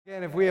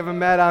Again, if we haven't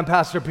met, I'm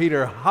Pastor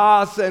Peter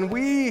Haas, and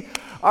we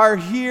are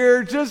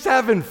here just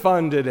having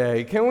fun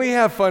today. Can we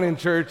have fun in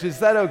church? Is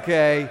that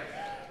okay?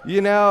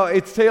 You know,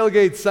 it's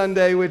Tailgate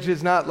Sunday, which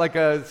is not like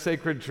a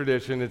sacred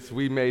tradition.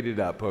 We made it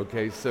up,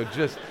 okay? So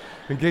just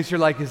in case you're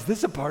like, is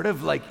this a part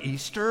of like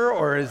Easter?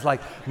 Or is like,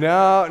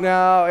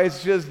 no,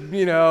 it's just,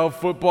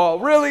 football.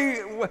 Really,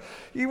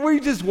 we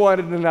just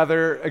wanted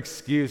another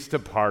excuse to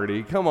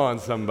party. Come on,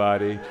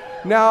 somebody.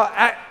 Now,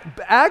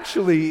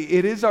 actually,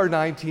 it is our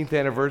 19th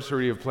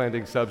anniversary of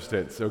Planting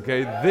Substance,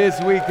 okay?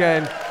 This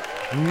weekend,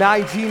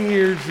 19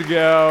 years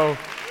ago,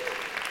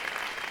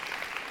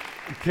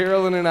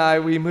 Carolyn and I,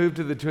 we moved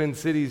to the Twin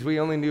Cities. We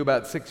only knew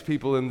about 6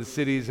 people in the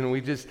cities,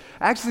 and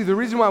actually, the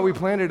reason why we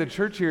planted a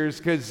church here is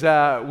because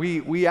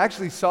we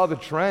actually saw the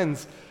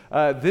trends.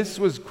 This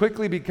was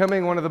quickly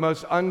becoming one of the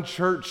most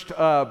unchurched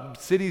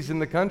cities in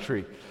the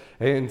country.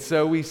 And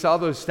so we saw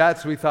those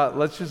stats. We thought,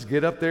 let's just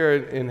get up there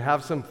and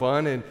have some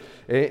fun and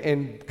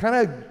kind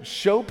of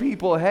show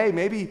people, hey,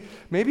 maybe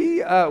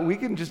we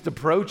can just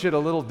approach it a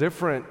little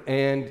different,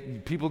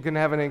 and people can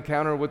have an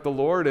encounter with the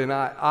Lord. And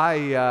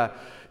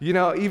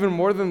even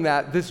more than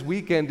that, this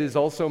weekend is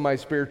also my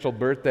spiritual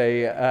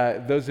birthday.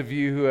 Those of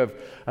you who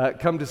have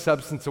come to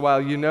Substance a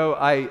while,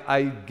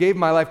 I gave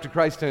my life to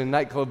Christ in a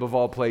nightclub of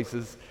all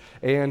places.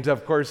 And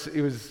of course,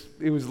 it was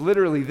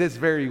literally this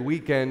very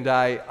weekend.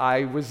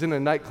 I was in a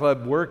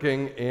nightclub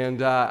working,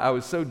 and I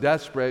was so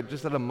desperate,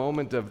 just at a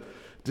moment of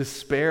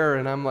despair.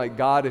 And I'm like,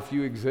 God, if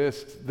you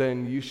exist,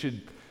 then you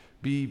should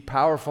be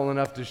powerful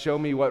enough to show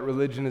me what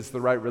religion is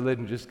the right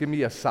religion. Just give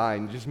me a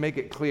sign. Just make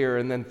it clear.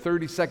 And then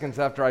 30 seconds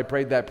after I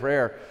prayed that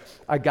prayer,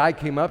 a guy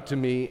came up to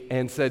me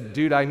and said,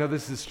 dude, I know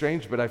this is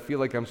strange, but I feel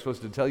like I'm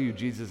supposed to tell you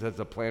Jesus has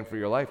a plan for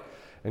your life,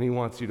 and he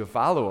wants you to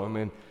follow him.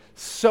 And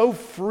so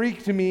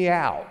freaked me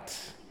out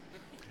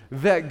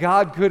that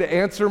God could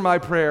answer my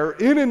prayer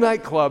in a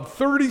nightclub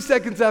 30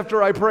 seconds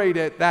after I prayed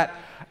it, that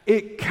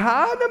it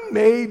kind of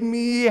made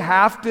me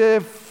have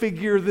to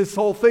figure this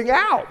whole thing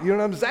out. You know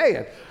what I'm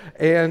saying?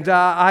 And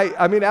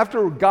I mean,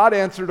 after God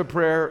answered a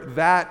prayer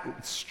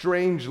that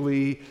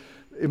strangely,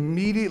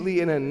 immediately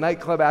in a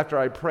nightclub after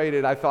I prayed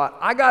it, I thought,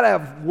 I got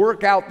to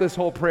work out this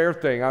whole prayer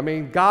thing. I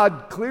mean,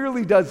 God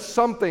clearly does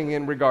something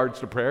in regards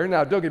to prayer.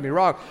 Now, don't get me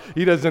wrong.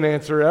 He doesn't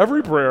answer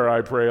every prayer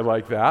I pray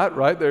like that,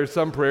 right? There's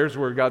some prayers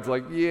where God's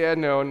like, yeah,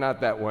 no,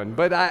 not that one.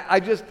 But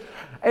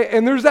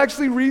and there's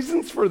actually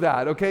reasons for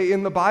that, okay,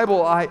 in the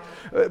Bible.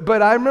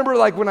 But I remember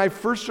like when I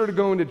first started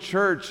going to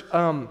church,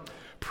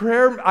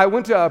 I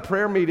went to a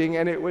prayer meeting,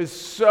 and it was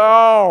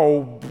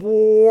so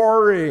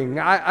boring.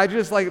 I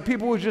just like,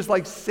 people would just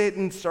like sit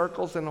in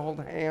circles and hold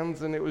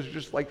hands, and it was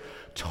just like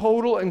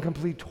total and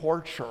complete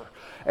torture.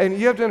 And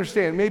you have to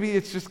understand, maybe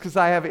it's just because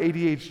I have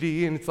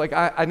ADHD, and it's like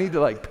I need to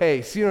like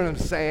pace, you know what I'm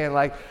saying?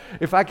 Like,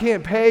 if I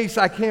can't pace,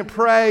 I can't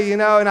pray,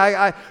 and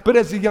but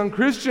as a young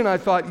Christian, I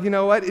thought, you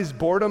know what, is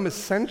boredom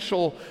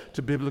essential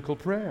to biblical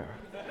prayer?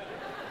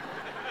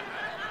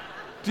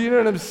 Do you know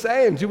what I'm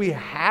saying? Do we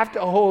have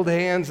to hold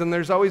hands? And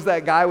there's always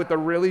that guy with the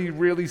really,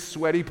 really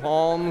sweaty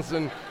palms,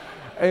 and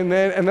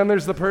then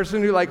there's the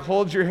person who like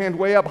holds your hand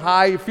way up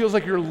high. It feels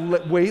like you're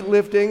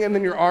weightlifting, and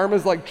then your arm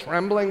is like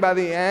trembling by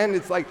the end.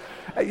 It's like,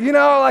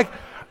 and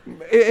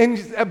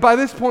by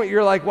this point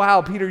you're like,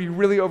 wow, Peter, you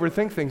really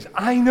overthink things.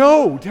 I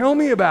know. Tell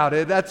me about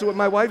it. That's what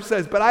my wife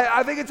says. But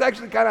I think it's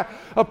actually kind of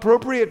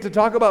appropriate to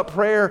talk about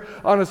prayer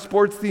on a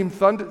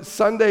sports-themed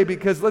Sunday,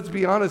 because let's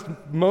be honest,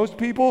 most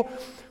people,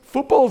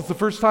 football is the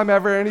first time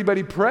ever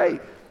anybody prayed.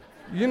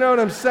 You know what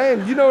I'm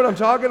saying? You know what I'm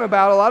talking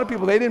about. A lot of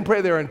people, they didn't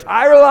pray their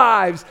entire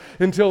lives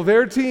until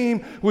their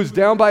team was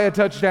down by a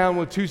touchdown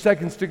with 2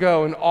 seconds to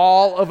go, and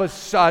all of a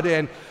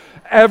sudden,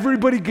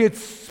 everybody gets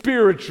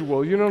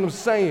spiritual. You know what I'm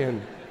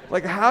saying?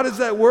 Like, how does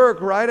that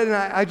work, right? And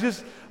I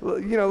just,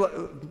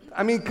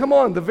 I mean, come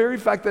on. The very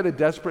fact that a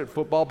desperate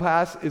football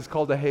pass is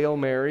called a Hail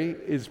Mary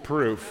is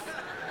proof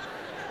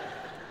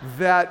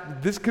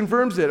that this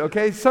confirms it,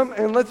 okay?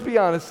 And let's be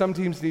honest, some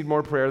teams need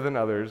more prayer than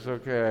others,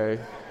 okay?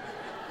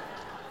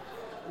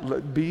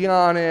 Be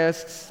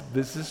honest,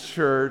 this is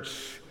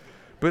church.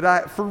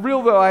 But for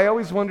real though, I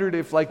always wondered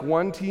if like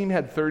one team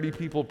had 30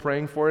 people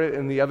praying for it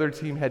and the other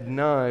team had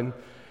none,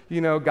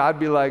 God'd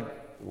be like,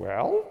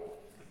 well,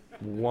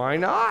 why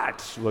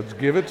not? Let's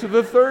give it to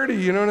the 30.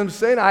 You know what I'm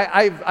saying?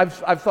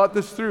 I've thought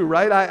this through,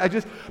 right?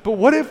 But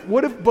what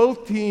if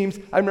both teams?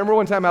 I remember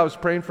one time I was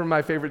praying for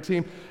my favorite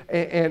team,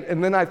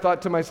 and then I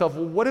thought to myself,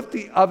 well, what if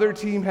the other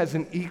team has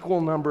an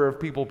equal number of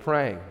people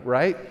praying,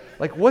 right?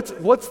 Like, what's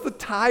the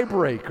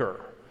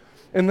tiebreaker?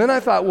 And then I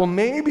thought, well,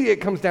 maybe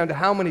it comes down to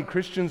how many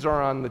Christians are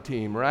on the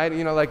team, right?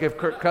 Like if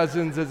Kirk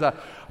Cousins is a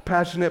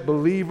passionate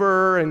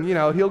believer, and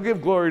he'll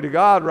give glory to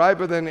God, right?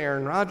 But then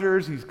Aaron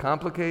Rodgers, he's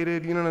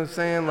complicated, you know what I'm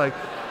saying? Like,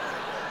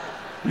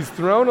 he's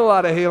thrown a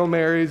lot of Hail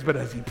Marys, but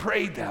has he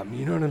prayed them?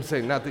 You know what I'm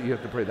saying? Not that you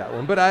have to pray that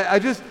one, but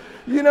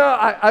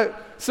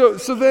so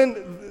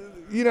then,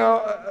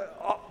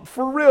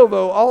 for real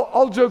though,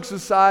 all jokes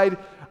aside,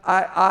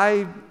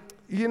 I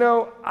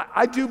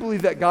do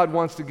believe that God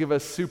wants to give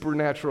us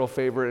supernatural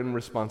favor in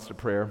response to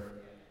prayer.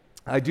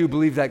 I do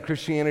believe that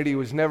Christianity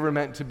was never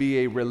meant to be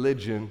a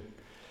religion.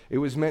 It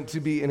was meant to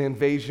be an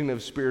invasion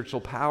of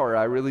spiritual power.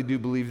 I really do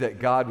believe that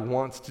God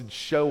wants to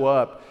show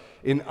up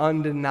in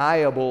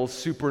undeniable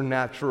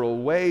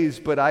supernatural ways,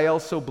 but I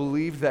also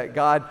believe that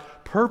God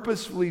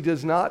purposefully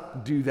does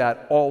not do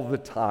that all the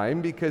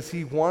time because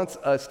he wants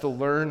us to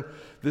learn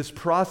this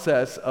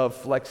process of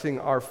flexing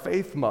our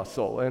faith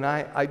muscle. And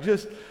I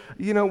just,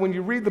 when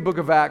you read the book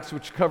of Acts,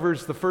 which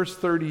covers the first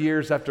 30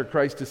 years after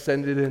Christ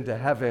ascended into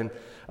heaven,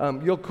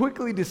 you'll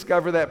quickly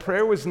discover that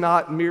prayer was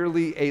not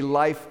merely a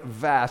life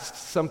vest,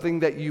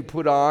 something that you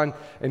put on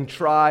and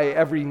try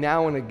every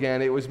now and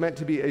again. It was meant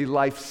to be a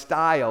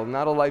lifestyle,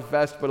 not a life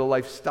vest, but a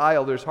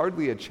lifestyle. There's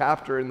hardly a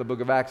chapter in the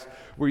book of Acts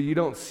where you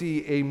don't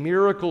see a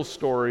miracle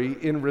story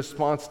in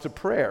response to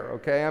prayer,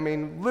 okay? I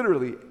mean,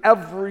 literally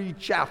every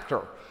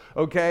chapter.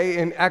 Okay,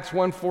 in Acts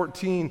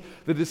 1:14,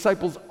 the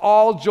disciples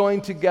all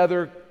joined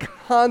together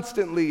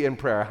constantly in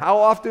prayer. How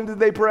often did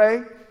they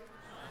pray?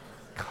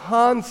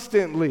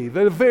 Constantly.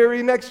 The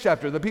very next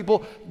chapter, the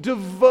people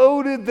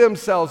devoted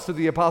themselves to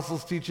the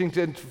apostles' teaching,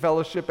 to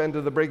fellowship, and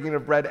to the breaking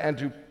of bread, and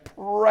to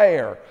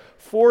prayer.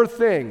 4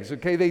 things,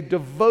 okay? They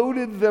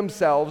devoted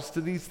themselves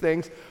to these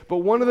things, but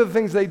one of the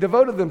things they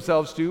devoted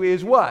themselves to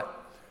is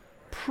what?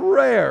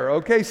 Prayer,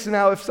 okay? So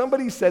now if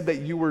somebody said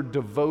that you were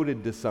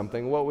devoted to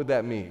something, what would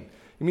that mean?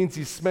 It means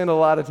you spend a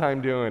lot of time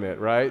doing it,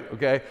 right?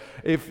 Okay?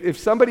 If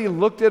somebody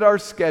looked at our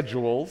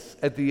schedules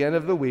at the end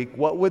of the week,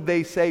 what would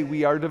they say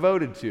we are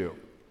devoted to?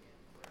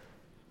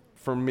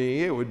 For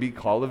me, it would be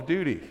Call of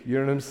Duty. You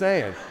know what I'm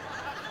saying?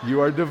 You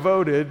are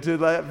devoted to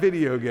that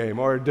video game,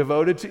 or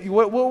devoted to,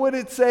 what would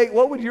it say?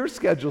 What would your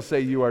schedule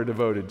say you are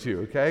devoted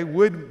to, okay?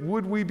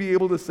 Would we be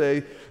able to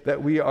say that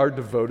we are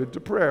devoted to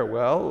prayer?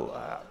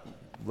 Well,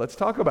 let's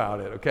talk about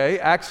it, okay?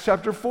 Acts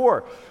chapter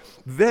 4.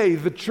 They,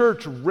 the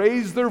church,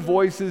 raised their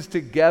voices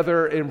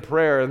together in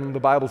prayer, and the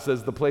Bible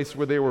says the place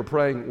where they were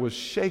praying was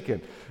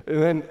shaken.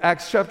 And then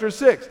Acts chapter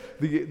 6,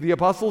 the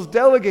apostles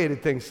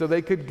delegated things so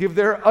they could give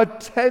their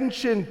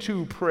attention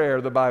to prayer,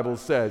 the Bible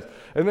says.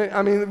 And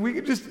then,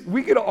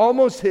 we could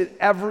almost hit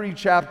every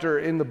chapter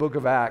in the book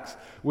of Acts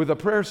with a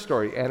prayer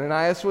story.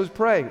 Ananias was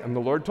praying, and the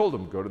Lord told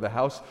him, go to the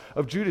house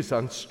of Judas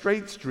on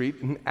Straight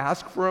Street and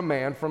ask for a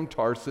man from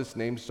Tarsus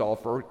named Saul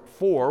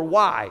for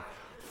why?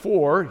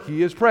 For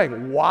he is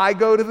praying. Why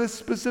go to this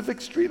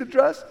specific street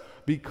address?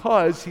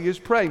 Because he is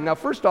praying. Now,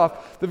 first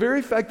off, the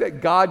very fact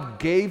that God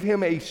gave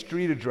him a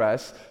street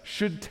address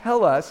should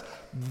tell us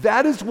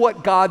that is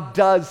what God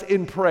does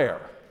in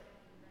prayer.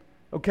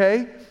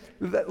 Okay?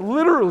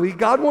 Literally,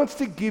 God wants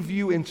to give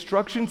you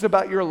instructions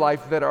about your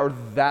life that are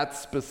that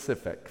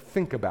specific.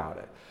 Think about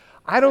it.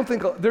 I don't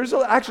think, there's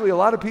actually a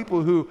lot of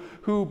people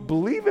who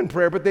believe in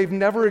prayer, but they've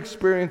never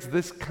experienced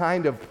this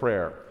kind of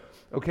prayer.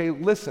 Okay,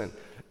 listen.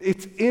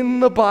 It's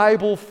in the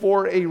Bible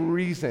for a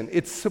reason.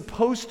 It's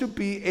supposed to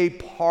be a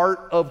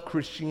part of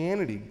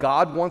Christianity.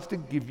 God wants to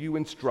give you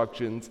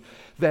instructions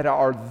that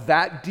are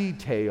that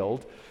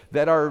detailed,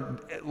 that are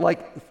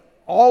like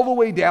all the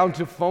way down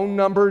to phone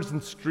numbers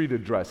and street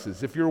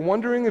addresses. If you're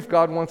wondering if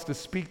God wants to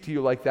speak to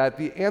you like that,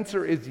 the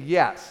answer is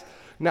yes.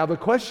 Now, the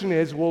question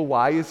is, well,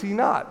 why is he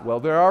not?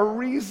 Well, there are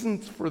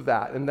reasons for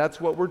that, and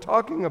that's what we're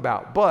talking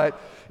about. But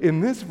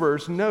in this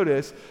verse,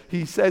 notice,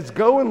 he says,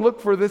 go and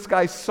look for this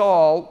guy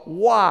Saul.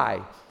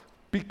 Why?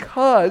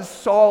 Because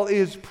Saul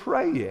is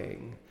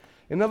praying.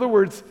 In other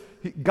words,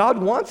 God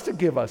wants to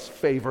give us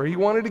favor. He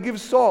wanted to give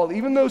Saul,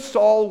 even though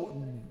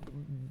Saul,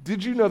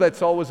 did you know that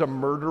Saul was a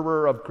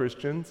murderer of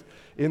Christians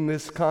in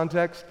this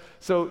context?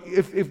 So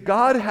if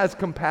God has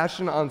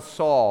compassion on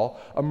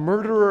Saul, a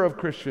murderer of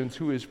Christians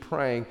who is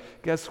praying,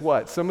 guess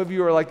what? Some of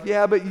you are like,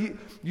 yeah, but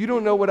you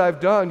don't know what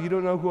I've done. You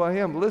don't know who I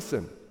am.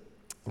 Listen,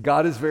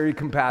 God is very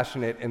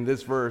compassionate, and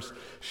this verse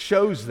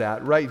shows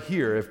that right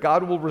here. If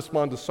God will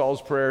respond to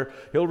Saul's prayer,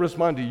 he'll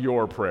respond to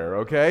your prayer,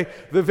 okay?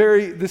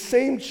 The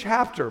same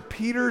chapter,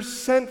 Peter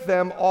sent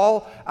them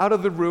all out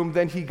of the room,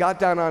 then he got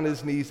down on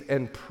his knees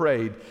and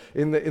prayed.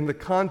 In the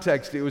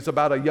context, it was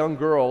about a young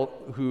girl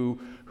who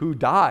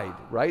died,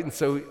 right? And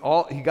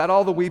so he got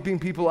all the weeping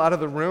people out of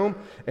the room,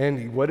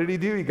 and what did he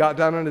do? He got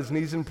down on his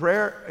knees in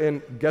prayer,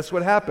 and guess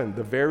what happened?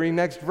 The very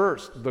next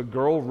verse, the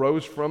girl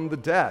rose from the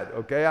dead,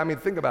 okay? I mean,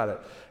 think about it.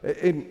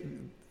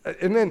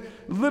 And then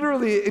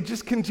literally it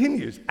just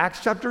continues.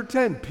 Acts chapter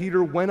 10,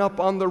 Peter went up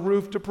on the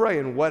roof to pray,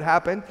 and what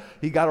happened?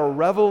 He got a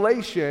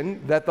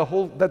revelation that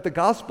the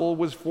gospel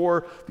was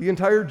for the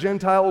entire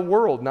Gentile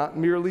world, not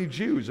merely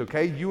Jews,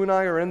 okay? You and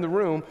I are in the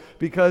room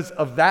because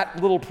of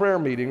that little prayer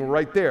meeting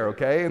right there,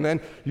 okay? And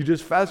then you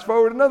just fast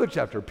forward another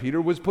chapter.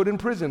 Peter was put in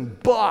prison,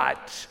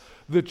 but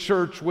the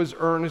church was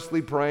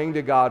earnestly praying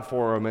to God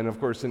for him, and of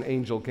course an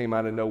angel came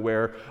out of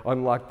nowhere,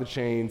 unlocked the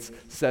chains,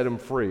 set him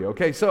free,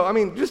 okay? So, I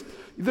mean,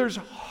 there's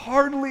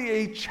hardly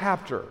a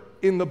chapter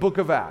in the book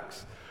of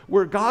Acts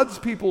where God's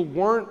people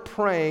weren't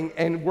praying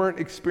and weren't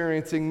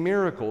experiencing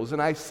miracles.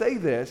 And I say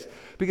this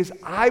because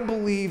I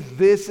believe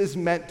this is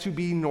meant to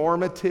be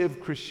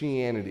normative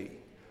Christianity.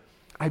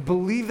 I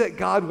believe that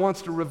God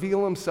wants to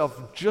reveal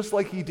himself just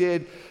like he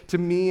did to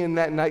me in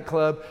that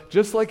nightclub,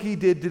 just like he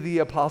did to the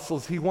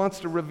apostles. He wants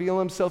to reveal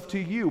himself to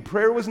you.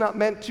 Prayer was not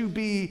meant to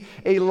be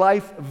a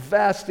life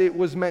vest. It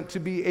was meant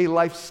to be a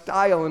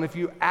lifestyle. And if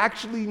you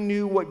actually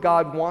knew what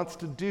God wants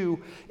to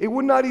do, it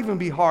would not even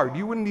be hard.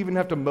 You wouldn't even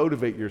have to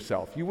motivate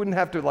yourself. You wouldn't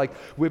have to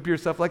whip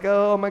yourself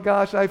oh my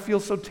gosh, I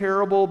feel so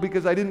terrible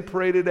because I didn't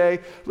pray today.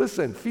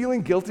 Listen,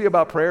 feeling guilty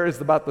about prayer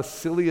is about the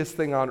silliest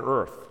thing on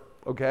earth,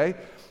 okay?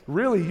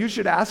 Really, you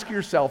should ask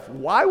yourself,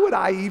 why would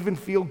I even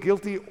feel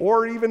guilty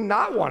or even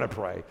not want to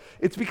pray?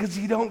 It's because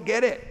you don't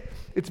get it.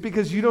 It's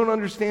because you don't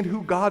understand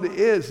who God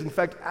is. In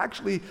fact,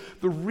 actually,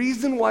 the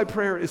reason why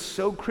prayer is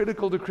so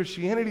critical to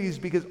Christianity is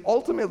because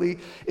ultimately,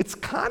 it's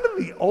kind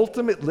of the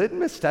ultimate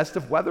litmus test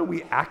of whether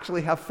we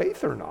actually have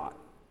faith or not.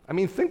 I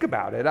mean, think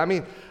about it.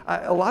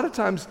 A lot of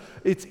times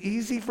it's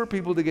easy for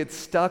people to get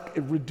stuck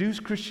and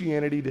reduce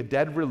Christianity to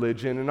dead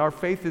religion, and our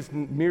faith is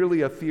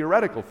merely a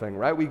theoretical thing,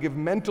 right? We give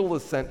mental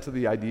assent to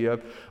the idea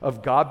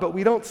of God, but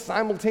we don't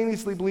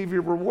simultaneously believe he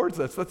rewards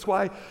us. That's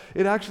why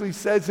it actually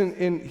says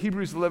in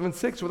Hebrews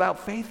 11:6, without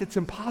faith it's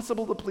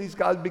impossible to please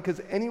God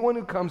because anyone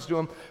who comes to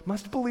him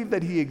must believe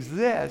that he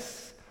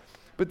exists,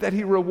 but that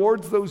he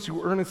rewards those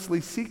who earnestly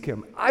seek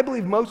him. I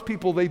believe most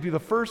people, they do the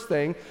first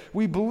thing.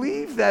 We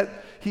believe that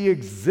he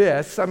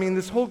exists.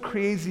 This whole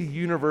crazy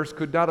universe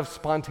could not have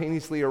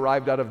spontaneously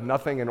arrived out of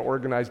nothing and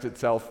organized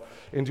itself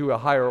into a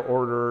higher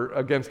order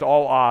against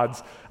all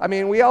odds.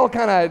 We all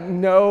kind of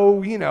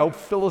know,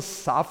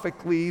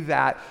 philosophically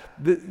that,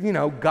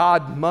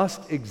 God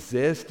must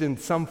exist in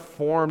some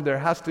form. There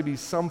has to be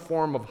some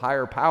form of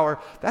higher power.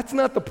 That's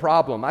not the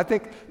problem. I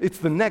think it's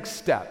the next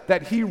step,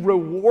 that he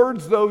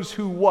rewards those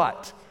who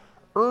what?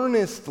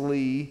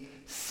 Earnestly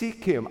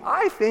seek him.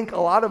 I think a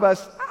lot of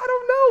us, I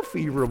don't know if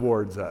he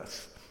rewards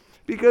us.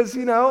 Because,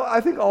 I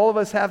think all of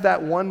us have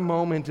that one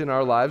moment in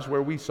our lives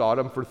where we sought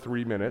him for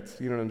 3 minutes,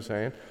 you know what I'm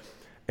saying?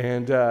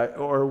 And,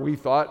 or we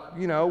thought,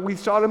 we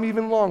sought him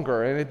even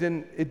longer and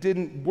it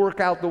didn't work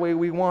out the way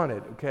we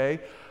wanted,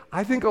 okay?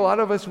 I think a lot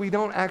of us, we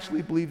don't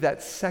actually believe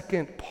that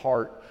second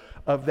part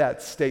of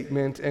that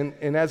statement,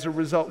 and as a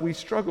result, we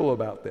struggle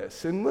about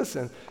this. And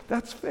listen,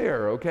 that's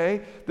fair,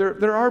 okay?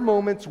 There are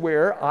moments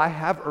where I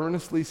have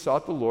earnestly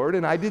sought the Lord,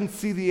 and I didn't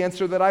see the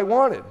answer that I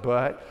wanted,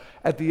 but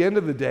at the end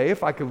of the day,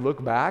 if I could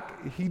look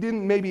back, he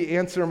didn't maybe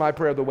answer my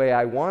prayer the way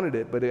I wanted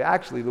it, but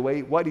actually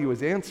what he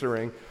was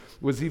answering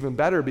was even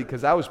better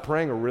because I was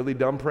praying a really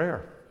dumb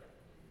prayer.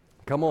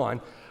 Come on.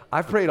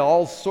 I've prayed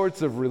all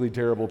sorts of really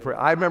terrible prayers.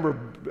 I remember,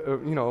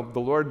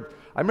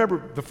 I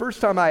remember the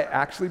first time I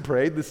actually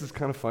prayed, this is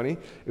kind of funny,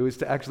 it was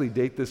to actually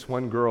date this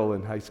one girl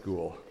in high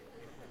school,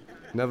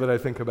 now that I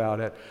think about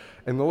it.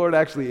 And the Lord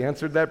actually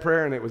answered that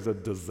prayer, and it was a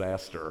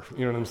disaster.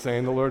 You know what I'm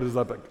saying? The Lord is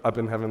up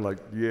in heaven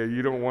yeah,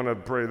 you don't want to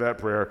pray that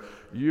prayer.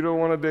 You don't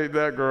want to date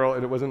that girl.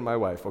 And it wasn't my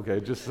wife, okay?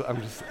 I'm just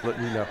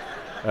letting you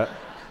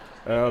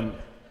know.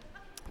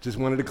 Just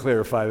wanted to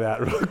clarify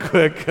that real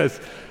quick, because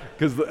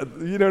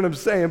you know what I'm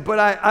saying? But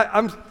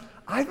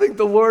I think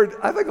the Lord,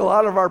 I think a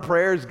lot of our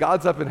prayers,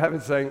 God's up in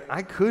heaven saying,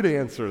 I could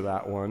answer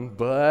that one,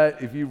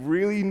 but if you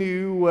really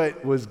knew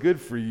what was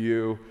good for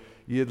you,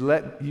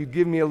 you'd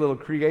give me a little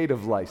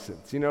creative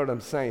license. You know what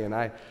I'm saying?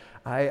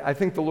 I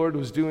think the Lord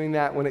was doing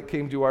that when it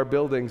came to our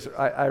buildings.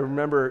 I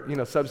remember,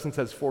 Substance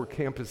has 4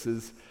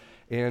 campuses,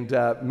 and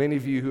many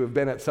of you who have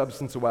been at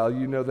Substance a while,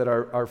 you know that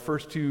our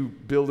first 2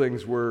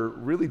 buildings were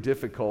really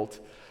difficult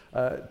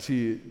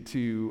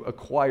to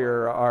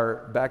acquire.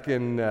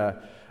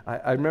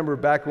 I remember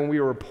back when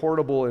we were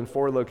portable in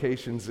 4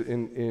 locations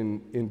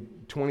in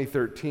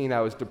 2013,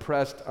 I was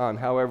depressed on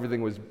how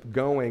everything was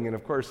going, and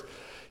of course,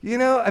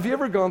 have you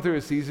ever gone through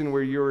a season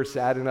where you were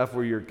sad enough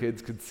where your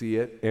kids could see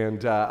it?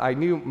 And I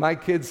knew my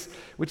kids,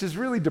 which is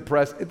really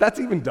depressed, that's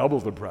even double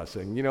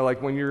depressing.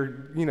 Like when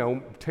your,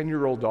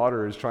 10-year-old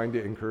daughter is trying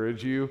to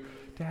encourage you,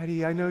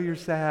 Daddy, I know you're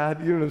sad.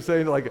 You know what I'm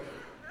saying?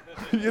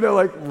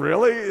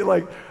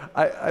 Really?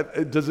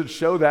 Does it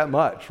show that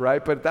much,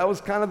 right? But that was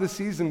kind of the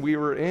season we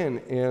were in.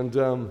 And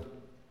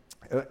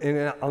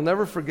I'll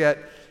never forget,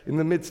 in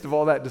the midst of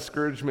all that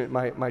discouragement,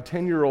 my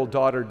 10-year-old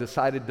daughter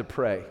decided to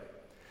pray.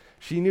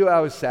 She knew I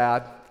was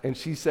sad, and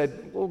she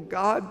said, well,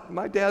 God,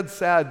 my dad's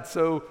sad,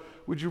 so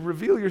would you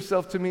reveal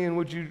yourself to me, and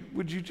would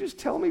you just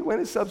tell me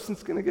when is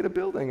Substance going to get a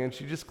building? And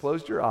she just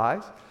closed her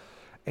eyes,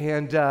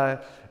 and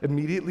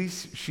immediately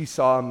she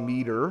saw a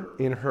meter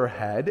in her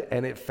head,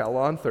 and it fell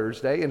on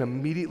Thursday, and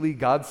immediately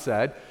God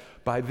said,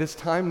 by this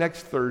time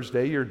next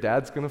Thursday, your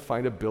dad's going to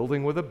find a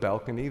building with a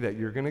balcony that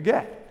you're going to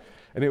get.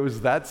 And it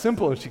was that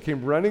simple. And she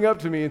came running up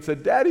to me and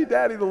said, Daddy,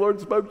 the Lord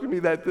spoke to me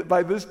that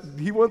by this,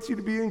 he wants you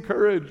to be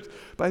encouraged.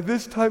 By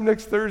this time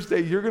next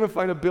Thursday, you're going to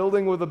find a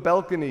building with a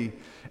balcony.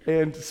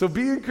 And so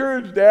be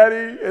encouraged,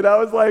 Daddy. And I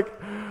was like,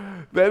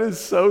 that is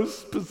so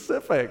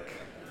specific.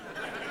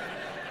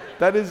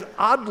 That is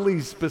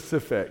oddly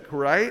specific,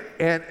 right?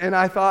 And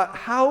I thought,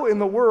 how in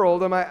the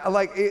world am I,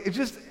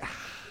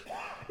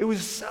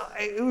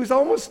 it was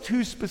almost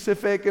too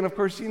specific. And of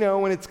course,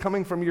 when it's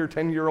coming from your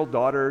 10-year-old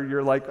daughter,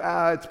 you're like,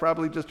 it's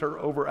probably just her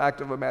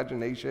overactive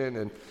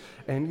imagination.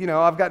 And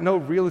I've got no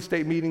real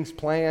estate meetings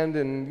planned.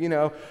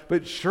 And,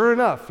 but sure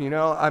enough,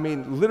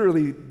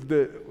 literally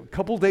a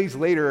couple days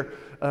later,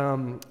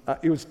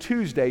 it was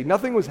Tuesday.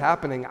 Nothing was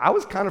happening. I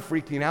was kind of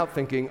freaking out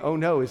thinking, oh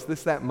no, is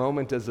this that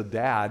moment as a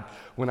dad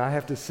when I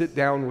have to sit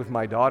down with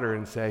my daughter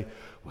and say,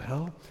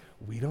 well,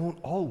 we don't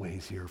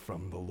always hear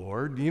from the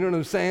Lord. You know what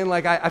I'm saying?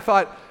 Like I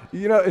thought,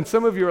 and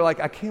some of you are like,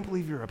 I can't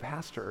believe you're a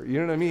pastor. You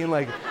know what I mean?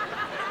 Like,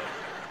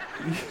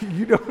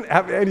 you don't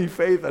have any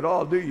faith at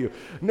all, do you?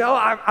 No,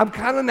 I'm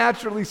kind of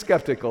naturally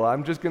skeptical.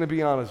 I'm just going to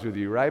be honest with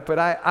you, right? But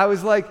I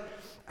was like,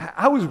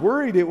 I was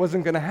worried it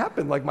wasn't going to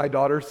happen like my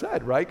daughter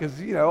said, right?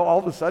 Because, all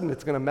of a sudden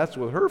it's going to mess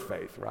with her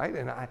faith, right?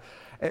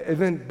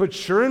 But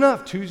sure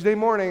enough, Tuesday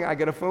morning, I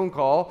get a phone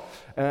call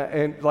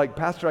and like,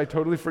 Pastor, I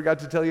totally forgot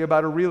to tell you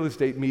about a real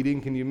estate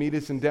meeting. Can you meet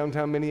us in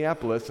downtown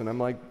Minneapolis? And I'm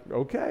like,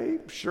 okay,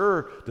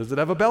 sure. Does it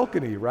have a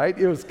balcony, right?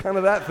 It was kind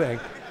of that thing.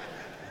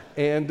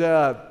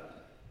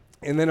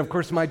 And then, of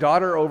course, my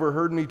daughter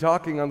overheard me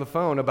talking on the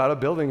phone about a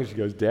building, and she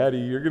goes, Daddy,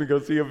 you're going to go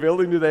see a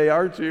building today,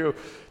 aren't you?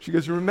 She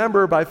goes,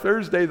 remember, by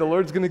Thursday, the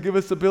Lord's going to give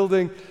us a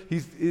building,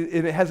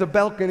 and it has a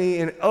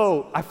balcony, and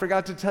I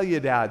forgot to tell you,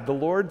 Dad, the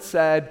Lord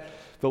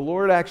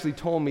actually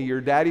told me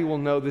your daddy will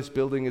know this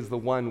building is the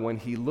one when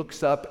he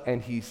looks up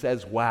and he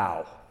says,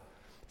 wow.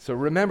 So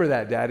remember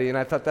that, Daddy. And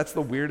I thought that's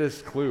the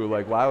weirdest clue,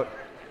 like, wow.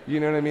 You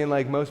know what I mean?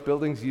 Like most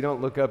buildings, you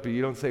don't look up and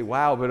you don't say,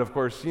 wow. But of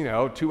course,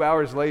 2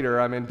 hours later,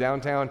 I'm in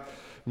downtown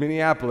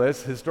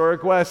Minneapolis,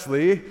 historic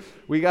Wesley.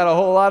 We got a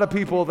whole lot of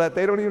people that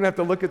they don't even have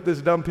to look at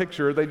this dumb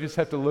picture. They just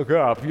have to look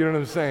up. You know what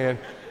I'm saying?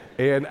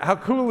 And how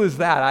cool is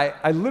that?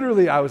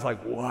 I was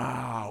like,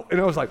 wow. And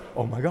I was like,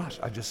 oh my gosh,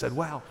 I just said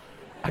wow.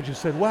 I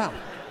just said wow.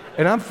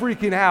 And I'm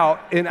freaking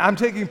out, and I'm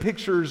taking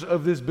pictures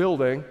of this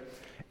building.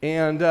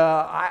 And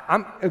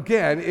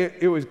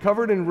it was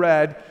covered in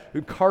red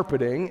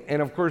carpeting.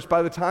 And of course,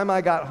 by the time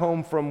I got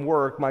home from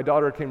work, my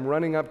daughter came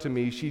running up to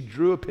me. She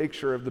drew a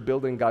picture of the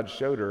building God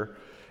showed her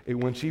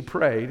when she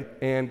prayed.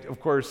 And of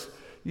course,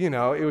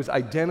 it was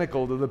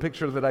identical to the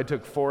picture that I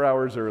took 4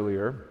 hours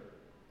earlier.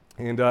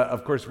 And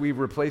of course, we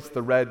replaced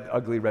the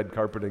ugly red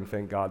carpeting,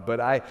 thank God.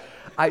 But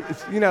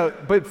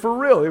but for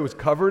real, it was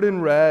covered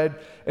in red.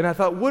 And I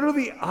thought, what are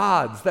the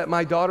odds that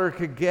my daughter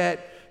could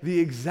get the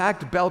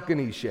exact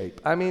balcony shape?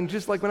 I mean,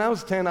 just like when I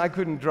was 10, I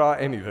couldn't draw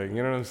anything.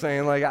 You know what I'm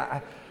saying? Like,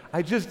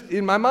 I just,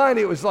 in my mind,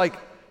 it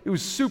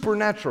was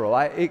supernatural.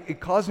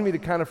 It caused me to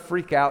kind of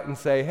freak out and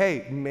say,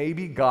 hey,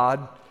 maybe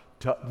God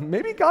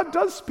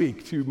does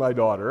speak to my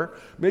daughter.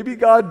 Maybe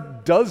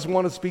God does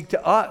want to speak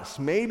to us.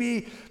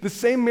 Maybe the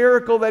same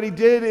miracle that he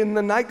did in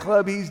the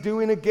nightclub, he's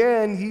doing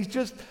again.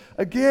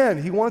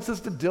 He wants us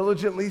to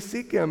diligently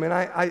seek him.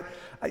 And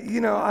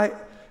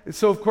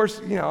so of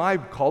course, I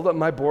called up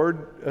my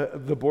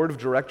the board of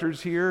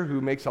directors here who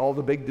makes all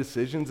the big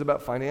decisions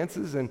about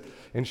finances. And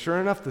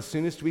sure enough, the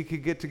soonest we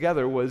could get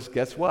together was,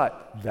 guess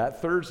what?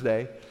 That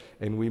Thursday.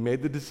 And we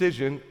made the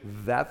decision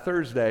that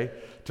Thursday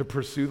to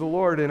pursue the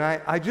Lord. And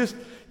I just,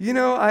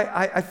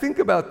 I think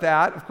about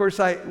that. Of course,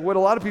 what a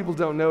lot of people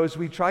don't know is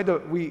we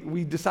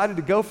decided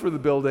to go for the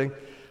building.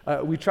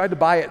 We tried to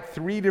buy it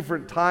 3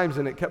 different times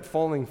and it kept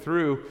falling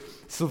through.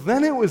 So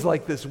then it was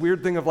like this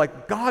weird thing of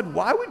like, God,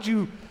 why would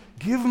you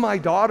give my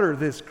daughter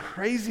this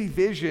crazy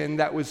vision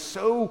that was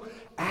so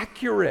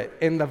accurate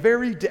and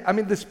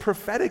this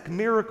prophetic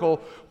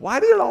miracle? Why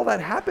did all that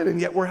happen? And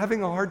yet we're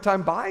having a hard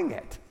time buying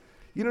it.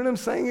 You know what I'm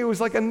saying? It was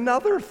like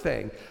another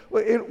thing.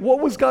 What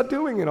was God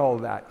doing in all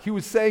of that? He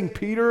was saying,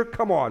 Peter,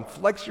 come on,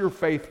 flex your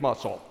faith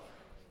muscle.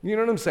 You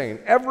know what I'm saying?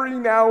 Every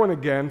now and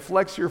again,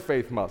 flex your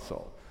faith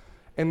muscle.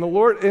 And the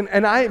Lord,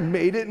 and I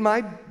made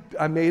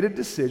a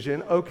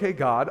decision, okay,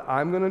 God,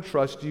 I'm going to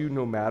trust you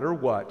no matter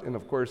what. And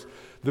of course,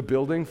 the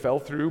building fell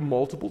through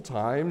multiple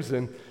times,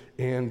 and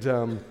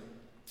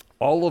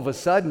all of a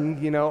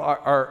sudden,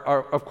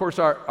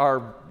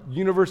 our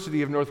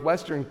University of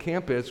Northwestern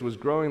campus was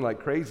growing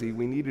like crazy.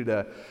 We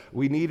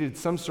needed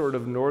some sort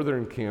of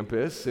northern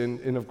campus,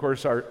 and of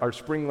course our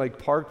Spring Lake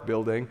Park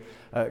building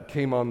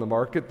came on the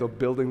market, the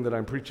building that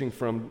I'm preaching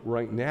from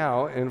right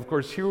now. And of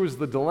course, here was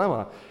the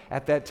dilemma.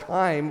 At that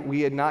time, we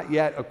had not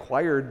yet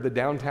acquired the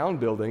downtown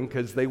building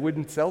because they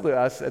wouldn't sell to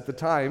us at the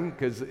time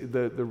because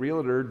the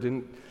realtor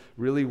didn't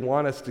really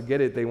want us to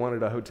get it. They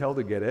wanted a hotel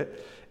to get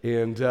it.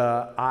 And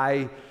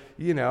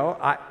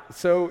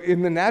so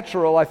in the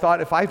natural, I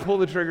thought if I pull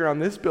the trigger on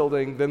this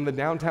building, then the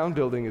downtown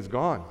building is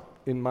gone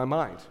in my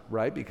mind,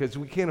 right? Because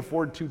we can't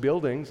afford 2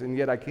 buildings, and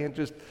yet I can't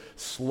just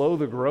slow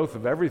the growth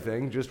of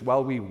everything just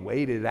while we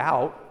wait it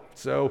out.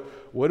 So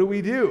what do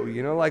we do?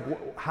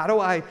 How do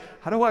I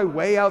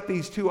weigh out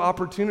these 2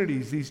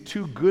 opportunities, these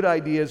 2 good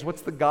ideas?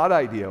 What's the God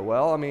idea?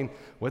 Well,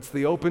 what's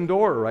the open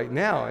door right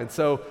now? And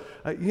so,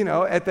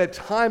 at that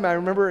time, I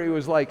remember it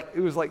was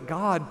like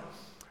God,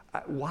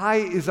 why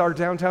is our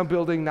downtown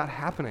building not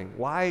happening?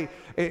 Why?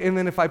 And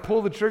then if I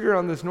pull the trigger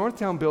on this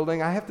Northtown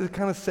building, I have to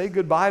kind of say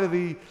goodbye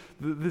to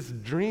this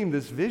dream,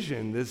 this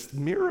vision, this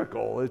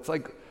miracle. It's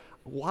like,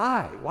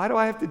 Why? Why do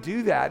I have to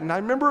do that? And I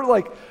remember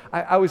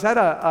I was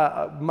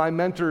at my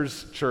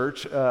mentor's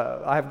church.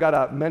 I've got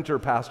a mentor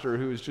pastor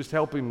who is just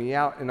helping me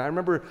out. And I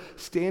remember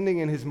standing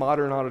in his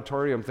modern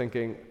auditorium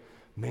thinking,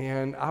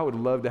 man, I would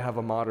love to have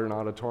a modern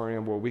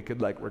auditorium where we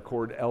could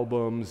record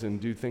albums and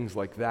do things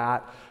like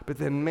that. But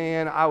then,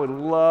 man, I would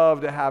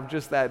love to have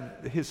just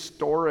that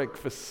historic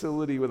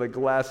facility with a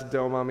glass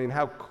dome. I mean,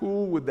 how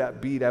cool would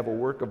that be to have a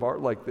work of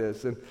art like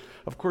this? And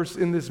of course,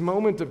 in this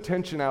moment of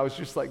tension, I was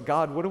just like,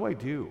 God, what do I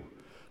do?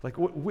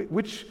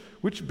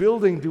 Which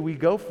building do we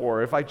go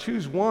for? If I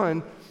choose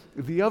one,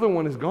 the other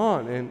one is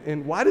gone.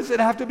 And why does it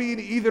have to be an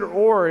either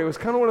or? It was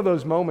kind of one of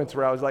those moments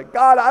where I was like,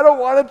 God, I don't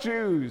want to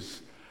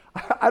choose.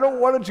 I don't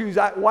want to choose.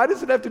 Why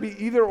does it have to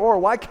be either or?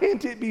 Why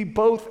can't it be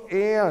both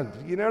and?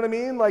 You know what I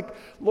mean?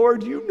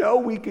 Lord,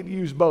 we could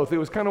use both. It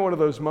was kind of one of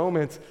those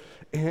moments.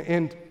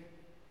 And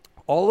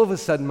all of a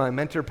sudden, my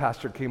mentor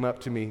pastor came up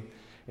to me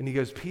and he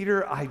goes,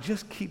 Peter, I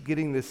just keep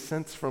getting this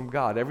sense from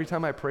God. Every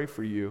time I pray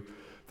for you,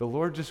 the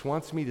Lord just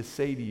wants me to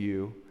say to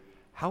you,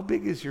 how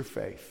big is your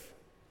faith?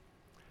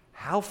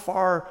 How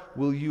far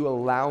will you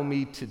allow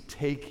me to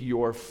take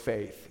your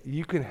faith?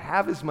 You can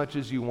have as much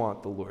as you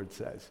want, the Lord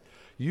says.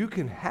 You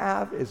can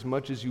have as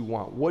much as you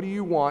want. What do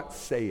you want?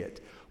 Say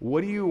it.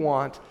 What do you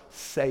want?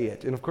 Say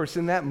it. And of course,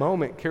 in that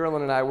moment,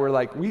 Carolyn and I were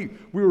we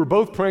were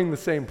both praying the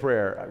same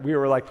prayer. We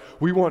were like,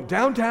 we want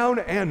downtown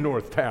and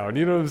Northtown.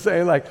 You know what I'm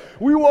saying?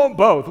 We want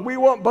both. We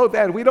want both,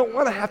 and we don't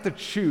want to have to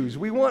choose.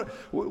 God,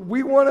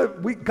 we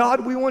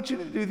want you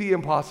to do the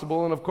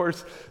impossible. And of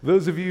course,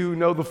 those of you who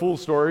know the full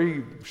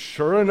story,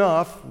 sure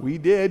enough, we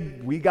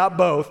did. We got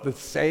both the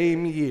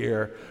same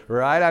year,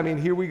 right? I mean,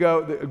 here we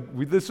go.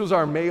 This was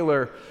our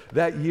mailer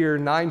that year,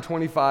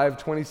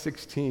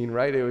 9/25/2016,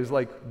 right? It was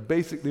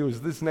basically, it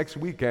was this next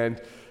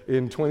weekend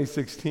in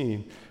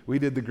 2016. We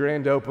did the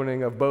grand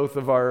opening of both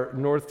of our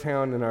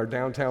Northtown and our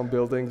downtown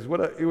buildings. It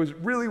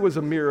was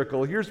a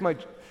miracle. Here's my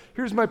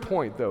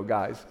point, though,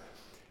 guys.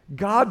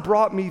 God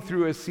brought me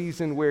through a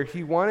season where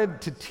he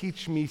wanted to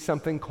teach me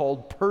something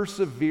called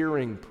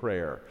persevering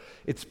prayer.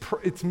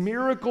 It's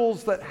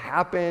miracles that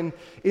happen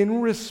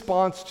in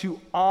response to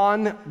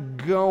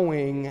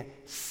ongoing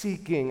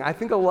seeking. I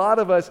think a lot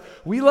of us,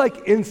 we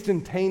like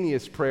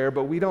instantaneous prayer,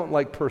 but we don't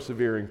like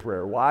persevering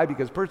prayer. Why?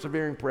 Because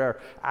persevering prayer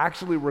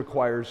actually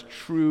requires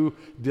true,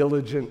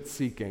 diligent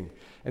seeking.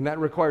 And that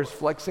requires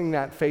flexing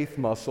that faith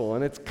muscle,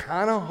 and it's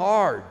kind of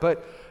hard.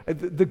 But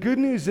the good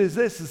news is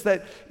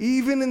that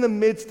even in the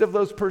midst of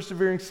those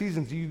persevering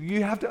seasons,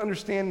 you have to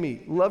understand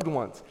me, loved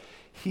ones,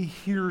 he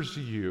hears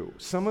you.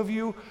 Some of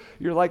you,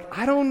 you're like,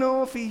 I don't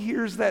know if he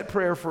hears that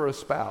prayer for a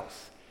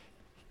spouse.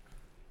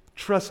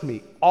 Trust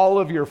me, all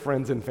of your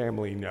friends and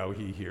family know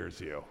he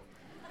hears you.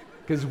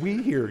 Because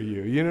we hear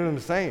you, you know what I'm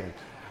saying?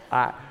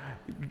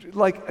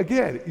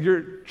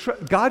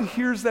 God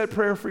hears that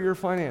prayer for your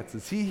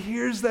finances. He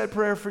hears that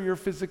prayer for your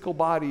physical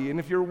body. And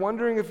if you're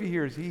wondering if he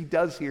hears, he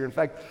does hear. In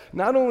fact,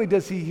 not only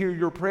does he hear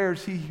your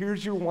prayers, he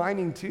hears your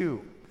whining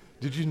too.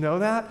 Did you know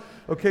that?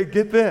 Okay,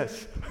 get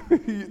this.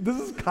 This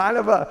is kind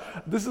of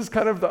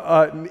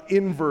an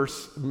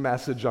inverse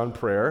message on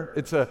prayer.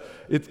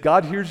 It's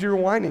God hears your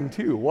whining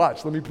too.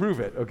 Watch, let me prove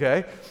it.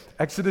 Okay,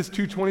 Exodus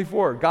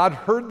 2:24. God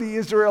heard the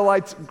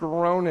Israelites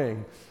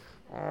groaning.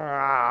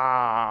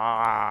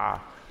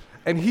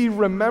 And he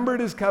remembered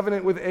his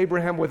covenant with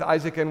Abraham, with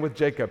Isaac, and with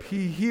Jacob.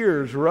 He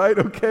hears, right?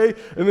 Okay?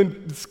 And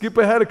then skip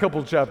ahead a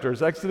couple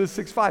chapters. Exodus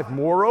 6:5.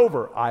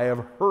 Moreover, I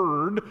have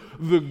heard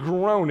the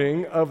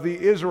groaning of the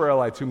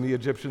Israelites, whom the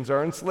Egyptians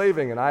are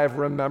enslaving, and I have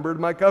remembered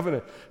my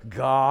covenant.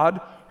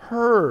 God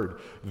heard.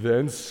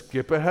 Then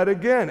skip ahead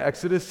again.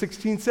 Exodus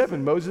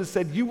 16:7. Moses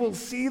said, you will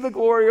see the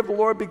glory of the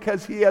Lord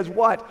because he has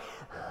what?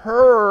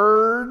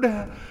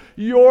 Heard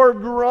your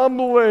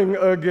grumbling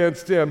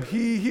against him.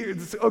 He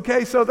hears.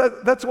 Okay, so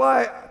that's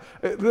why.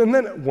 And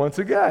then once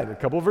again, a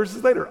couple of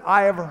verses later,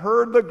 I have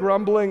heard the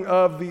grumbling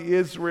of the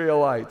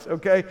Israelites.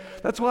 Okay,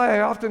 that's why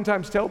I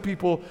oftentimes tell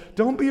people,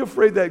 don't be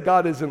afraid that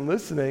God isn't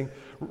listening.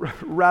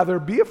 Rather,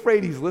 be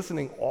afraid he's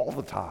listening all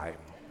the time.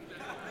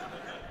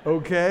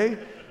 Okay?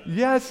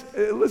 Yes,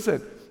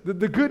 listen.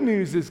 The good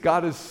news is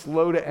God is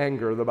slow to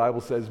anger, the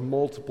Bible says,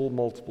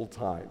 multiple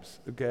times,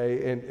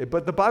 okay?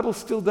 But the Bible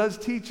still does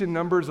teach in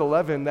Numbers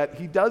 11 that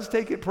he does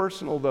take it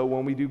personal, though,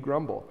 when we do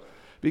grumble.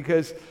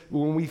 Because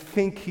when we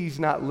think he's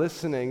not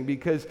listening,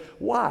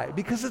 why?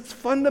 Because it's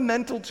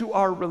fundamental to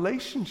our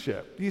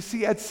relationship. You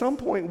see, at some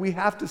point we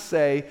have to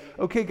say,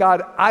 okay,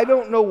 God, I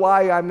don't know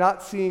why I'm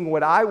not seeing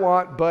what I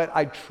want, but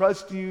I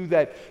trust you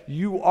that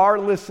you are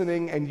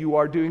listening and you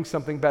are doing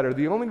something better.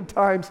 The only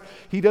times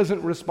he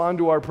doesn't respond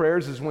to our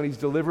prayers is when he's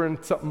delivering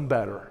something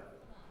better.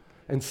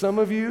 And some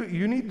of you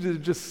need to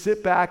just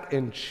sit back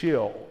and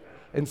chill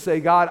and say,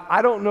 God,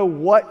 I don't know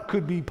what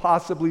could be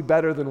possibly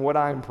better than what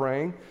I'm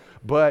praying,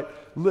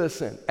 but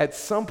listen, at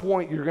some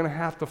point you're going to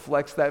have to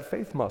flex that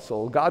faith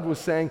muscle. God was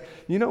saying,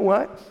 you know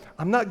what?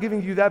 I'm not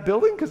giving you that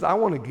building because I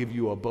want to give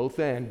you a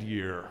both-and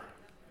year.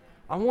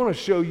 I want to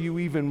show you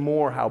even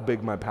more how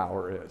big my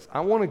power is.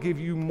 I want to give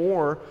you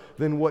more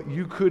than what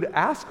you could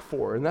ask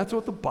for. And that's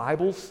what the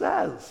Bible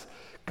says.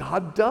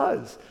 God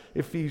does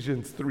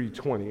Ephesians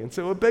 3:20. And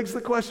so it begs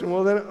the question,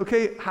 well then,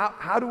 okay,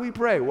 how do we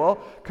pray? Well,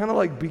 kind of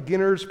like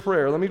beginner's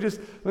prayer.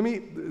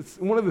 It's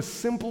one of the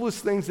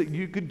simplest things that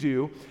you could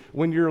do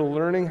when you're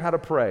learning how to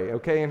pray,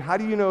 okay? And how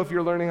do you know if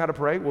you're learning how to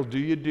pray? Well, do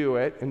you do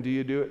it, and do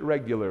you do it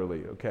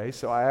regularly, okay?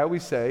 So I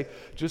always say,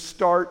 just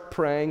start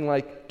praying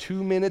like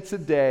 2 minutes a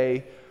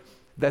day.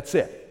 That's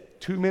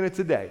it, 2 minutes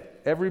a day.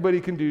 Everybody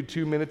can do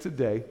 2 minutes a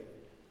day.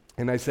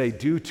 And I say,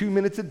 do 2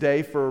 minutes a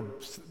day for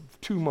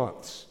 2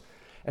 months.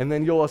 And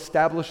then you'll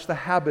establish the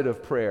habit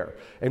of prayer.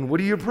 And what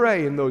do you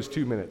pray in those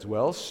 2 minutes?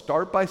 Well,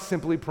 start by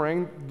simply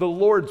praying the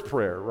Lord's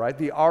Prayer, right?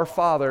 The Our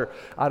Father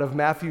out of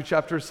Matthew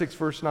chapter 6,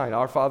 verse 9.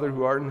 Our Father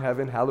who art in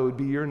heaven, hallowed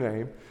be your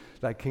name.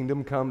 Thy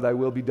kingdom come, thy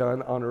will be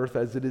done on earth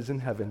as it is in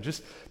heaven.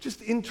 Just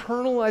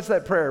internalize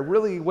that prayer.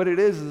 Really what it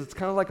is it's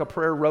kind of like a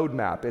prayer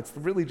roadmap. It's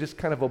really just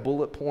kind of a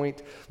bullet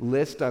point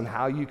list on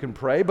how you can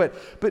pray. But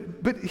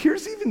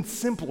here's even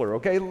simpler,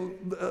 okay?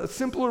 A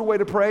simpler way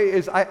to pray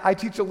is I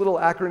teach a little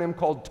acronym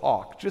called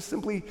TALK. Just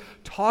simply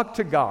talk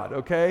to God,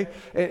 okay?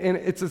 And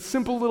it's a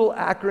simple little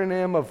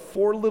acronym of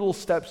 4 little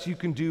steps you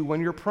can do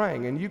when you're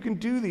praying. And you can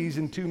do these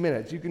in 2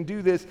 minutes. You can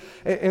do this.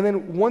 And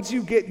then once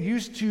you get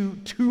used to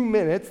 2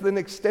 minutes, then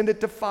extend it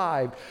to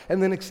 5,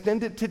 and then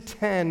extend it to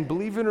 10.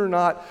 Believe it or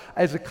not,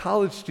 as a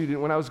college student,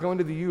 when I was going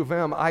to the U of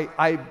M,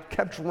 I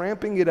kept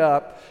ramping it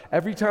up.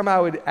 Every time I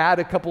would add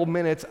a couple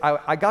minutes,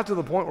 I got to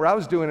the point where I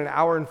was doing an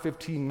hour and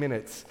 15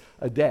 minutes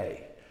a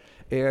day.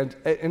 And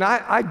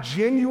I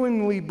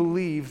genuinely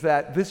believe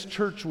that this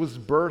church was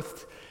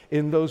birthed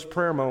in those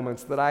prayer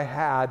moments that I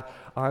had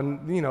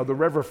on, the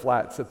river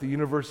flats at the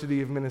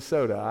University of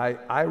Minnesota.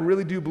 I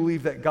really do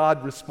believe that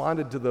God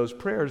responded to those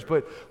prayers,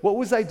 but what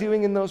was I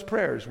doing in those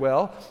prayers?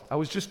 Well, I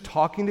was just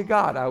talking to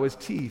God. I was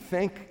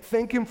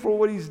thank Him for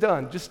what He's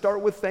done. Just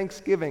start with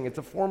thanksgiving. It's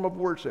a form of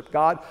worship.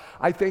 God,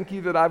 I thank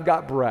you that I've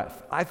got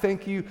breath. I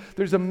thank you.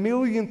 There's a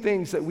million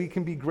things that we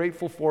can be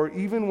grateful for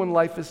even when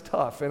life is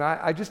tough, and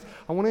I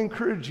want to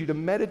encourage you to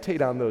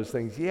meditate on those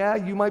things. Yeah,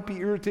 you might be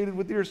irritated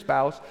with your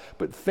spouse,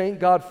 but thank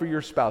God for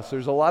your spouse.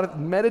 There's a lot of,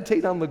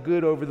 meditate on the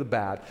good over the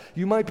bad.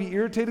 You might be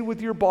irritated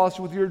with your boss,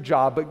 with your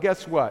job, but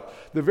guess what?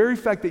 The very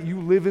fact that you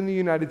live in the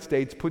United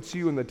States puts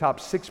you in the top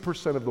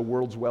 6% of the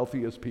world's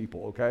wealthiest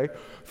people, okay?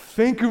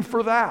 Thank Him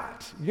for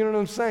that. You know what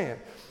I'm saying?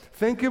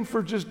 Thank Him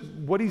for just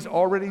what He's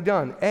already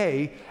done.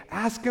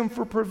 Ask Him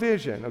for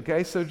provision,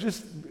 okay? So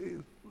just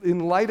in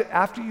light,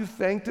 after you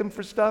thanked Him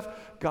for stuff,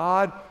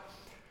 God,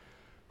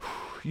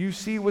 you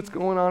see what's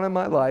going on in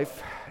my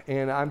life,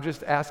 and I'm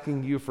just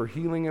asking you for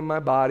healing in my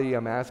body.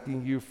 I'm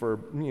asking you for,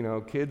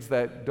 kids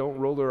that don't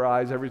roll their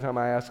eyes every time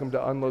I ask them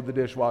to unload the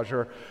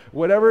dishwasher.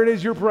 Whatever it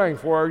is you're praying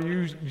for,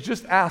 you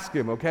just ask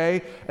Him,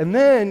 okay? And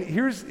then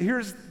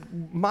here's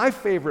my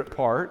favorite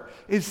part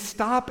is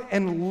stop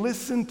and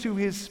listen to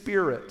His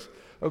Spirit.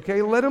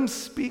 Okay, let Him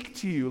speak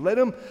to you. Let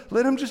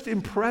him just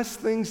impress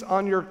things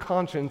on your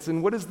conscience.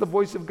 And what does the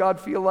voice of God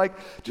feel like?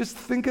 Just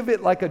think of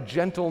it like a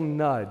gentle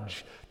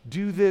nudge.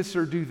 Do this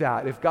or do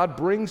that. If God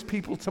brings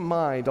people to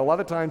mind, a lot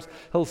of times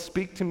He'll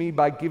speak to me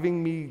by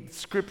giving me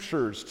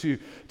scriptures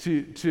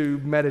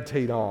to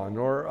meditate on.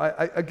 Or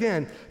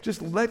again,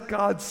 just let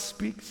God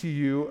speak to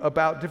you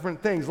about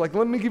different things. Like,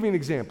 let me give you an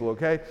example,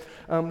 okay?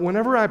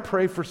 Whenever I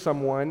pray for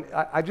someone,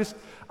 I just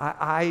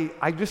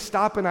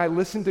stop and I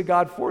listen to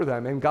God for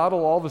them. And God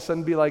will all of a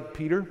sudden be like,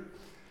 Peter,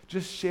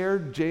 just share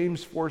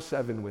James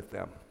 4:7 with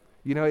them.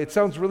 It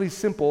sounds really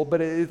simple,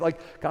 but it's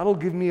like God will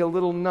give me a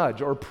little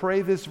nudge, or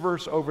pray this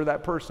verse over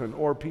that person.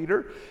 Or,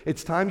 Peter,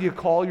 it's time you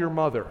call your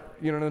mother.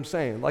 You know what I'm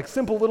saying? Like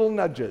simple little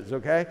nudges,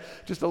 okay?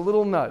 Just a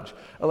little nudge.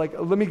 Like,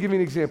 let me give you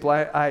an example.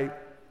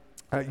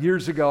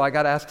 Years ago, I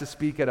got asked to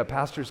speak at a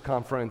pastor's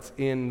conference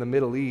in the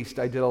Middle East.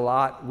 I did a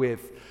lot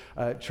with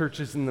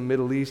churches in the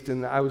Middle East,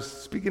 and I was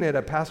speaking at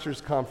a pastor's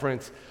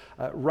conference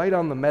right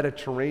on the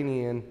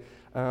Mediterranean.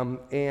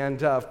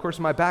 Of course,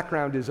 my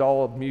background is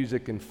all of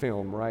music and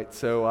film, right?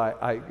 So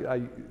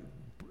I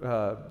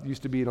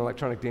used to be an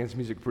electronic dance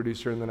music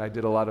producer, and then I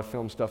did a lot of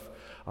film stuff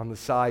on the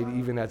side,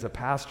 even as a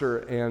pastor.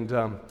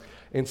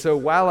 And so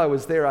while I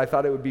was there, I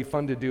thought it would be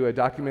fun to do a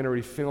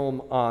documentary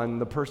film on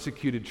the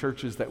persecuted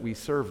churches that we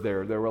served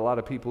there. There were a lot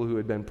of people who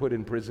had been put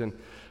in prison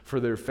for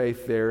their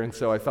faith there, and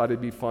so I thought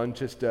it'd be fun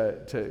just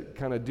to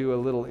kind of do a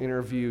little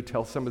interview,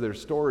 tell some of their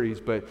stories.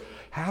 But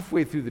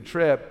halfway through the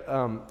trip,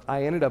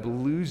 I ended up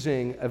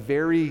losing a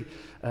very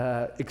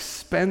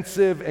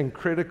expensive and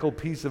critical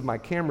piece of my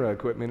camera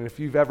equipment. And if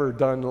you've ever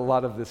done a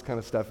lot of this kind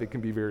of stuff, it can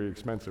be very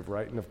expensive,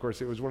 right? And of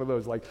course, it was one of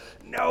those like,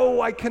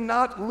 no, I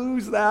cannot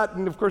lose that.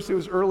 And of course, it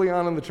was early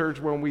on in the church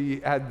when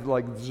we had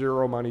like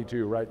zero money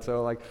too, right?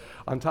 So like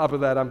on top of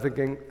that, I'm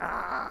thinking,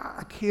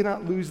 I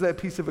cannot lose that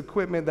piece of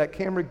equipment, that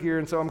camera gear.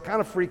 And so I'm kind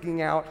of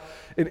freaking out.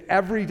 And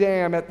every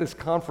day I'm at this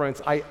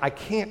conference, I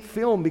can't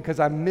film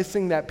because I'm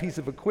missing that piece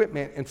of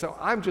equipment. And so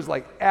I'm just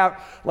like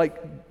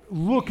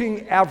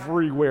looking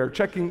everywhere,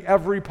 checking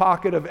every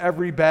pocket of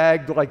every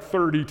bag like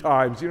 30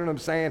 times, you know what I'm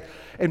saying?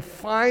 And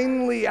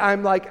finally,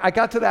 I'm like, I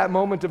got to that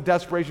moment of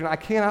desperation. I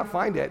cannot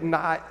find it.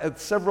 And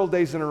several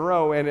days in a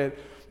row, and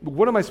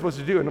what am I supposed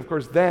to do? And of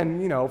course,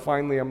 then,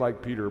 finally I'm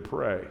like, Peter,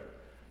 pray.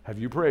 Have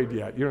you prayed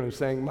yet? You know what I'm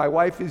saying? My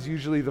wife is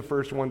usually the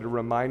first one to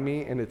remind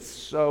me, and it's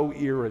so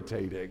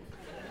irritating.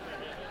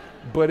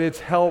 But it's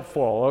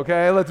helpful,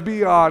 okay? Let's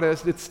be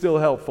honest, it's still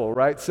helpful,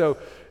 right? So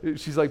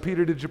she's like,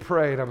 Peter, did you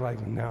pray? And I'm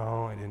like,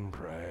 no, I didn't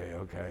pray,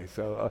 okay?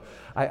 So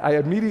I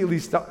immediately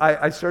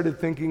I started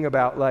thinking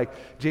about,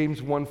 like,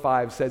 James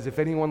 1:5 says, if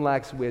anyone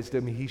lacks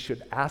wisdom, he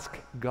should ask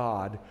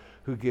God,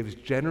 who gives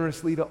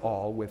generously to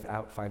all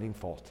without finding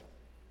fault.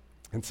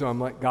 And so I'm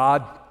like,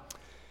 God,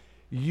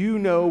 you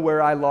know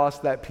where I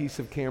lost that piece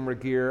of camera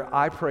gear.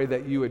 I pray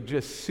that you would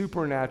just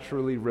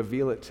supernaturally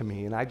reveal it to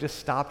me. And I just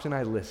stopped and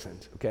I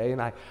listened, okay?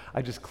 And I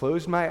just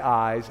closed my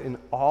eyes, and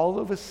all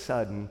of a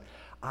sudden,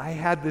 I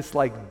had this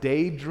like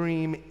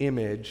daydream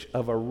image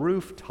of a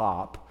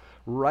rooftop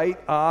right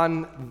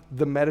on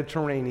the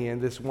Mediterranean.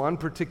 This one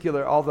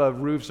particular, all the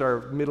roofs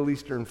are Middle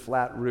Eastern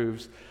flat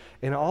roofs.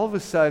 And all of a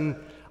sudden,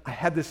 I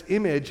had this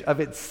image of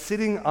it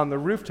sitting on the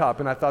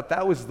rooftop, and I thought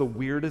that was the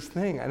weirdest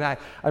thing. And I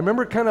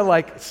remember kind of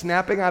like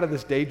snapping out of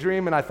this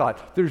daydream, and I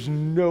thought, there's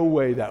no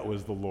way that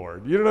was the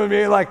Lord. You know what I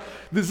mean? Like,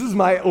 this is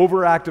my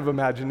overactive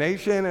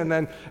imagination. And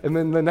then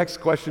the next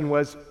question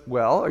was,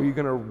 well, are you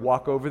going to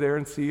walk over there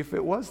and see if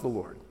it was the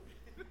Lord?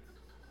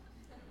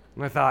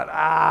 And I thought,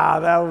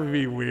 that would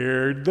be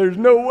weird. There's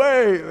no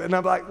way. And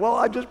I'm like, well,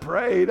 I just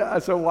prayed,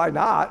 so why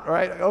not,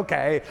 right?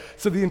 Okay.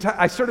 So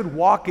I started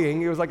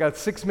walking. It was like a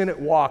 6-minute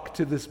walk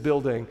to this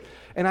building.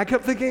 And I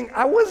kept thinking,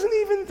 I wasn't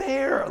even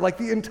there. Like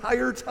the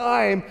entire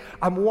time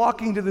I'm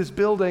walking to this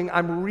building,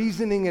 I'm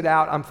reasoning it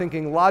out. I'm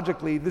thinking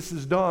logically, this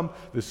is dumb.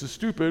 This is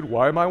stupid.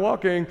 Why am I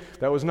walking?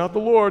 That was not the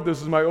Lord. This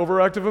is my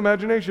overactive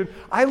imagination.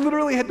 I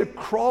literally had to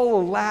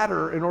crawl a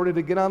ladder in order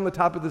to get on the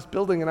top of this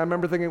building. And I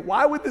remember thinking,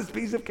 why would this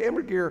piece of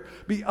camera gear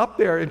be up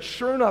there? And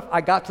sure enough,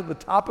 I got to the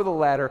top of the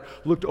ladder,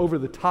 looked over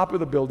the top of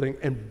the building,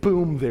 and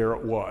boom, there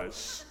it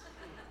was.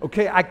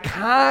 Okay, I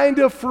kind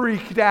of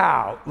freaked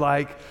out.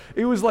 Like,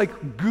 it was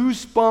like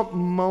goosebump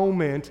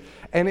moment.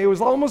 And it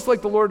was almost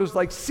like the Lord was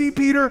like, see,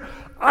 Peter,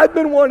 I've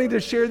been wanting to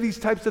share these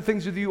types of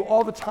things with you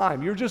all the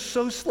time. You're just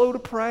so slow to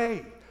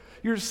pray.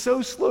 You're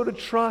so slow to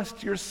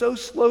trust. You're so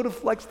slow to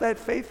flex that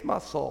faith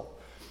muscle.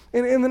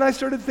 And then I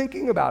started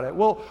thinking about it.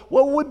 Well,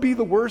 what would be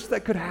the worst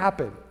that could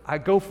happen? I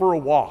go for a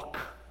walk.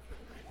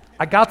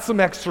 I got some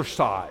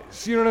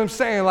exercise. You know what I'm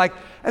saying? Like,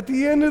 at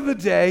the end of the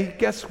day,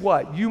 guess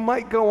what? You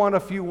might go on a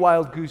few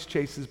wild goose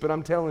chases, but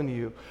I'm telling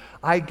you,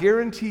 I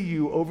guarantee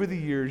you over the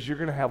years, you're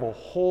going to have a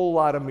whole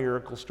lot of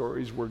miracle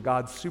stories where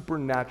God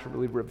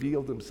supernaturally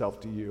revealed himself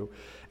to you.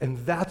 And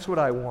that's what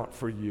I want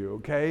for you,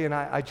 okay? And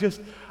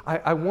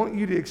I want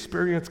you to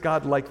experience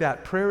God like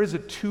that. Prayer is a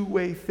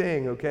two-way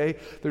thing, okay?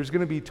 There's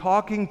going to be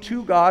talking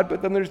to God,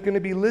 but then there's going to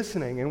be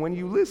listening. And when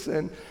you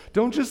listen,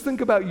 don't just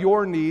think about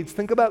your needs,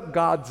 think about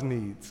God's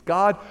needs.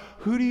 God,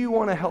 who do you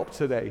want to help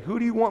today? Who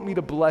do you want me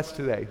to bless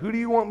today? Who do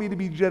you want me to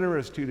be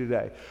generous to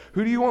today?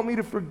 Who do you want me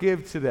to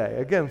forgive today?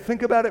 Again,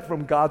 think about it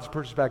from God's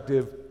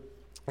perspective.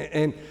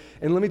 And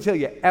let me tell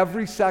you,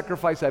 every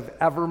sacrifice I've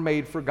ever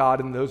made for God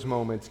in those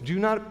moments, do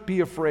not be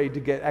afraid to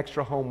get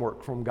extra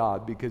homework from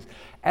God, because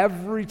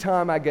every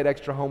time I get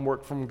extra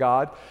homework from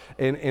God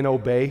and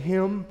obey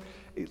him,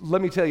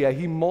 let me tell you,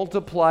 he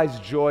multiplies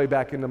joy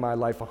back into my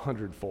life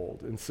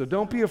 100-fold. And so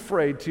don't be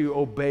afraid to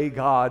obey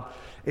God.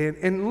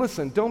 And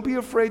listen, don't be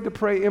afraid to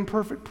pray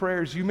imperfect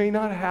prayers. You may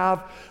not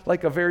have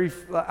like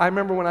I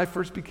remember when I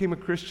first became a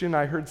Christian,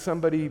 I heard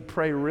somebody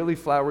pray really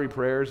flowery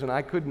prayers, and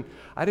I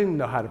didn't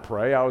know how to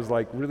pray. I was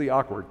like really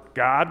awkward.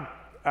 God,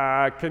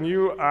 can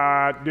you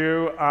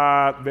do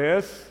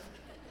this?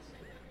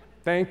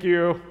 Thank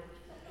you.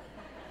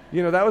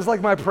 You know, that was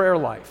like my prayer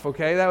life,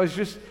 okay? That was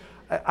just,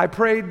 I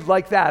prayed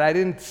like that. I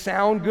didn't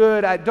sound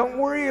good. Don't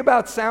worry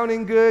about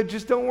sounding good.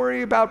 Just don't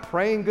worry about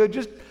praying good.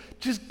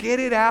 Just get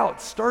it out.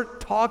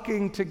 Start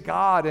talking to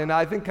God. And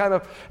I think kind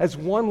of as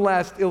one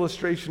last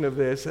illustration of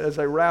this, as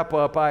I wrap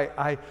up,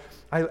 I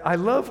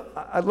love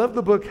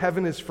the book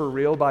Heaven is for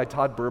Real by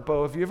Todd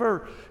Burpo. If you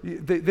ever,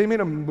 they made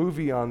a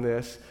movie on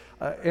this.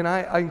 And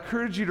I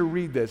encourage you to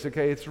read this,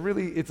 okay?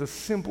 It's a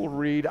simple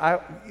read.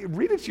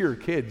 Read it to your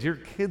kids. Your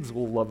kids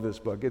will love this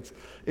book.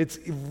 It's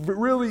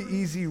really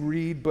easy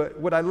read, but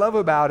what I love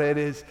about it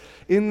is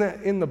in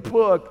the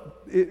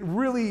book,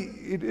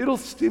 it'll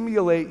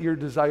stimulate your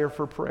desire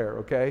for prayer,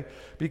 okay?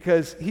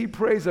 Because he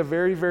prays a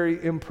very,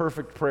 very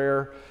imperfect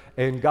prayer,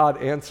 and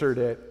God answered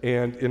it,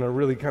 and in a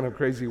really kind of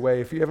crazy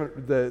way. If you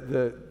haven't,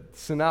 the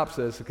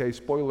synopsis, okay,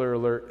 spoiler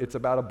alert, it's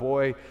about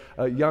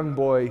a young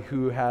boy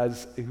who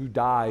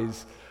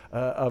dies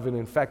of an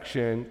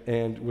infection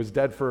and was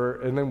dead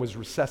and then was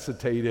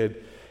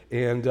resuscitated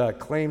and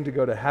claimed to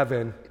go to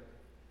heaven.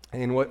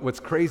 And what's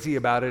crazy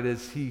about it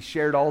is he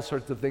shared all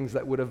sorts of things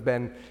that would have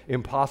been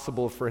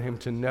impossible for him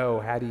to know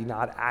had he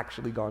not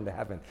actually gone to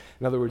heaven.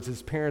 In other words,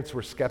 his parents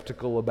were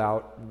skeptical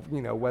about,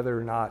 whether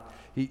or not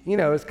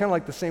it's kind of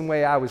like the same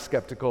way I was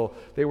skeptical.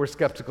 They were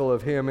skeptical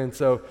of him. And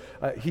so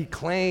he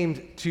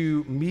claimed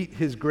to meet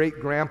his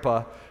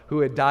great-grandpa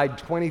who had died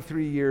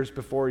 23 years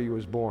before he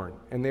was born.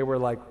 And they were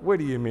like, what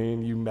do you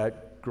mean you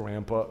met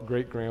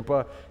great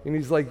grandpa, and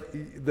he's like,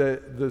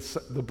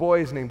 the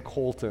boy is named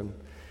Colton.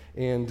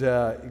 And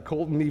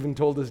Colton even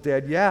told his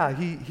dad, yeah,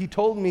 he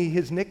told me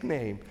his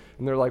nickname.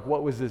 And they're like,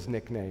 what was his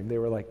nickname? They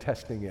were like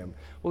testing him.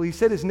 Well, he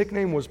said his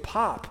nickname was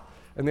Pop.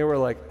 And they were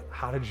like,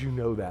 how did you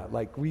know that?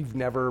 Like, we've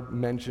never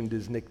mentioned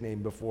his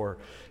nickname before.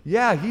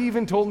 Yeah, he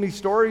even told me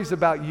stories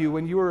about you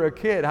when you were a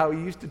kid, how he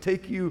used to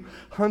take you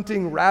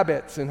hunting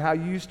rabbits and how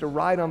you used to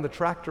ride on the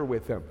tractor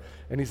with him.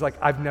 And he's like,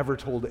 I've never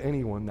told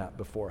anyone that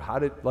before.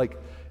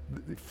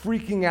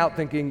 Freaking out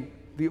thinking,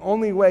 the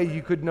only way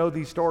you could know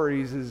these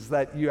stories is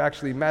that you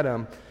actually met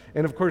him.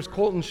 And of course,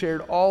 Colton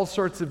shared all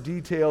sorts of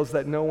details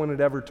that no one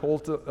had ever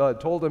told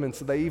him. And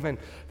so they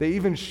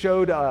even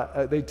showed,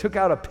 they took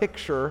out a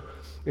picture,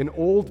 an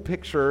old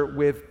picture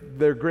with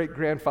their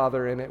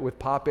great-grandfather in it, with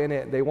Pop in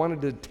it. They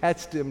wanted to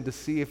test him to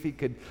see if he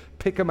could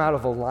pick him out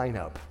of a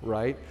lineup,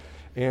 right?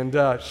 And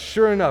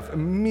sure enough,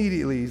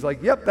 immediately, he's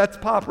like, yep, that's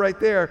Pop right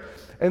there.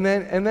 And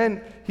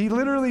then he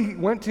literally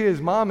went to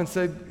his mom and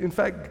said, in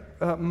fact,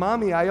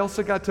 Mommy, I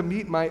also got to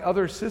meet my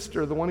other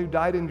sister, the one who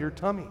died in your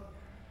tummy.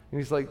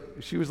 And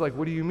she was like,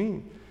 what do you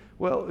mean?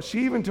 Well,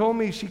 she even told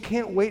me she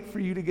can't wait for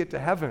you to get to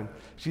heaven.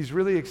 She's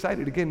really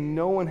excited. Again,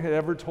 no one had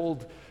ever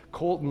told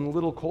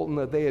little Colton,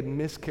 that they had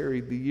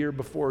miscarried the year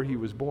before he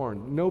was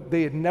born. Nope,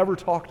 they had never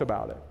talked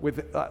about it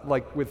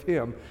with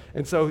him.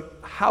 And so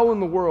how in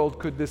the world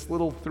could this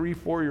little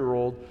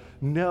 3-4-year-old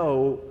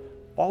know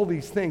all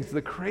these things?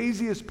 The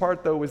craziest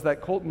part, though, was that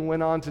Colton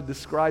went on to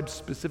describe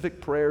specific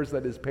prayers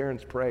that his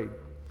parents prayed.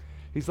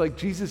 He's like,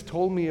 Jesus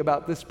told me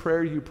about this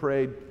prayer you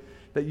prayed,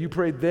 that you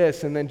prayed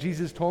this, and then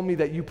Jesus told me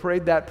that you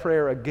prayed that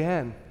prayer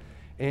again.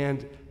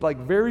 And like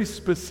very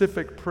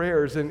specific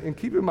prayers. And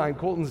keep in mind,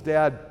 Colton's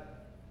dad,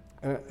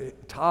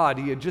 Todd,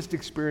 he had just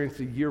experienced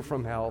a year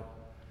from hell.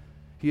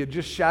 He had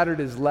just shattered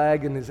his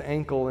leg and his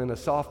ankle in a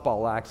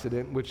softball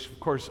accident, which of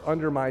course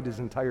undermined his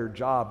entire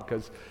job,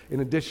 because in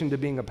addition to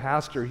being a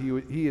pastor,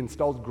 he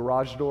installed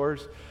garage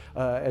doors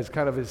as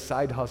kind of his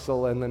side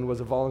hustle, and then was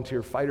a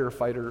volunteer fighter,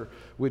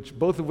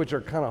 both of which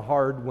are kind of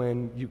hard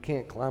when you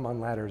can't climb on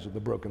ladders with a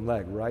broken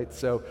leg, right?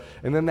 So,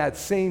 and then that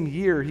same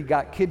year, he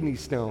got kidney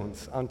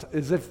stones,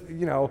 as if,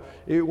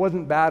 it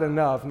wasn't bad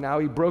enough. Now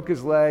he broke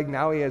his leg,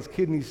 now he has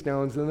kidney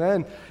stones, and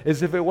then,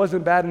 as if it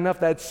wasn't bad enough,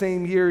 that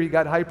same year, he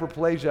got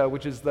hyperplasia,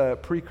 which is the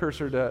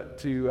precursor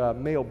to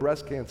male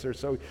breast cancer.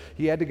 So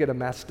he had to get a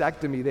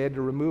mastectomy. They had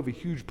to remove a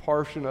huge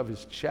portion of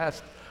his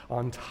chest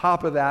on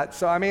top of that.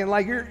 So, I mean,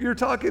 like, you're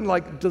talking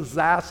like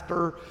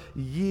disaster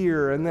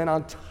year. And then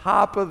on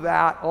top of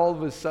that, all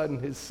of a sudden,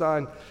 his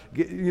son,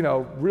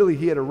 really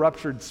he had a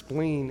ruptured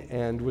spleen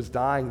and was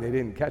dying. They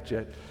didn't catch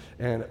it,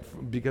 and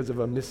because of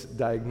a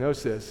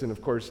misdiagnosis. And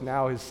of course,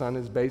 now his son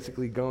is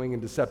basically going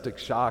into septic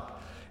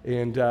shock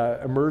and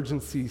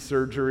emergency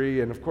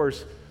surgery. And of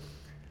course,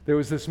 there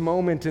was this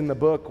moment in the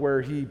book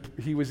where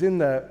he was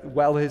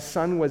while his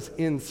son was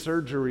in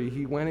surgery,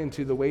 he went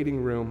into the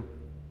waiting room.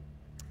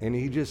 And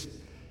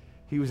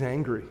he was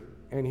angry,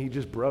 and he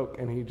just broke,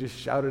 and he just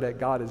shouted at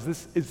God, is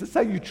this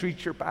how you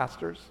treat your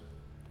pastors?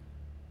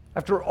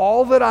 After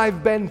all that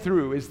I've been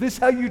through, is this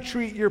how you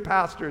treat your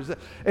pastors?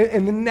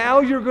 And now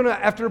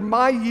after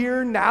my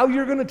year, now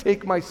you're going to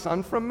take my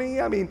son from me?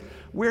 I mean,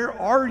 where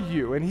are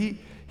you? And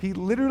he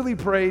literally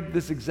prayed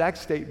this exact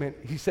statement.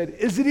 He said,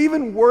 is it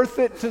even worth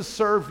it to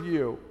serve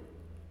you?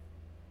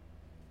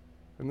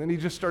 And then he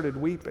just started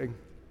weeping.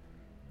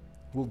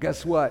 Well,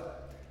 guess what?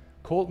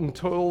 Colton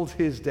told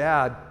his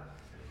dad,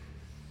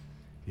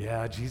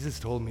 yeah, Jesus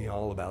told me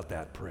all about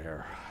that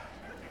prayer.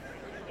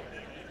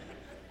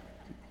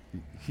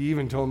 He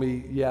even told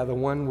me, yeah, the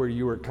one where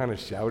you were kind of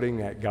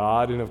shouting at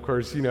God. And of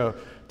course,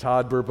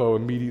 Todd Burpo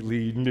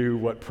immediately knew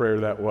what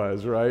prayer that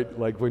was, right?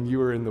 Like when you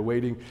were in the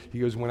waiting, he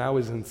goes, when I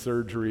was in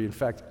surgery, in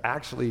fact,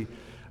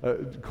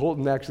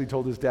 Colton actually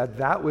told his dad,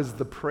 that was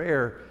the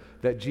prayer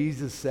that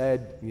Jesus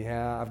said,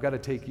 yeah, I've got to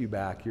take you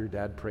back. Your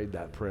dad prayed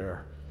that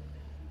prayer.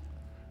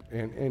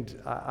 And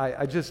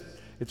I just,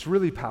 it's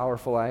really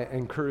powerful. I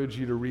encourage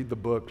you to read the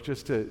book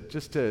just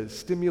to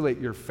stimulate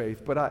your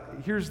faith. But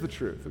here's the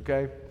truth,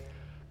 okay?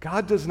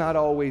 God does not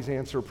always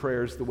answer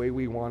prayers the way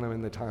we want them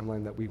in the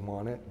timeline that we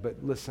want it.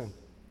 But listen,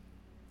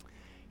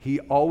 He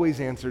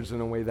always answers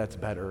in a way that's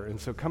better. And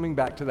so coming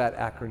back to that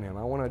acronym,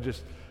 I want to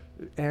just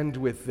end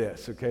with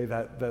this, okay?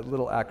 That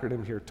little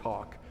acronym here,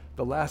 TALK.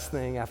 The last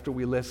thing after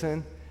we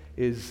listen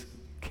is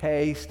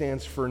K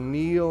stands for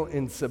kneel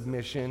in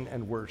submission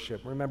and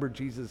worship. Remember,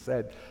 Jesus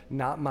said,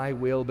 not my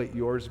will, but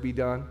yours be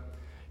done.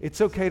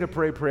 It's okay to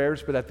pray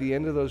prayers, but at the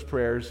end of those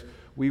prayers,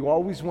 we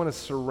always want to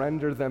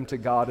surrender them to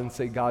God and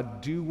say, God,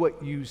 do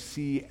what you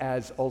see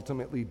as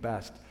ultimately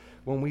best.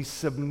 When we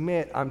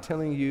submit, I'm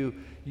telling you,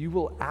 you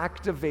will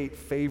activate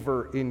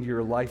favor in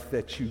your life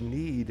that you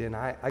need. And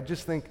I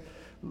just think,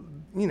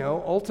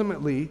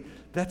 ultimately,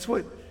 that's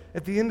what,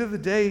 at the end of the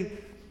day,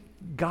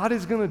 God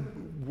is going to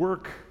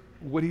work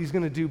what He's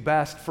going to do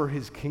best for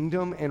His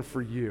kingdom and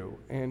for you.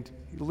 And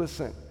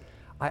listen,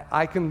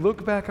 I can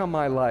look back on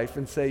my life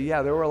and say,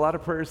 yeah, there were a lot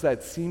of prayers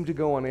that seemed to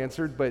go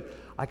unanswered, but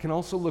I can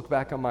also look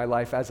back on my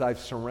life as I've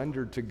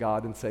surrendered to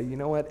God and say, you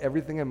know what,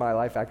 everything in my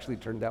life actually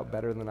turned out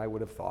better than I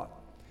would have thought.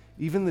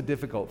 Even the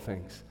difficult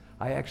things.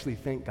 I actually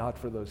thank God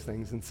for those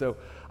things. And so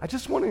I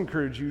just want to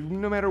encourage you,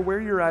 no matter where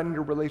you're at in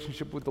your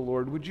relationship with the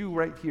Lord, would you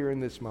right here in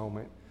this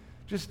moment,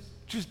 just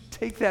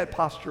take that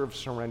posture of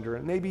surrender.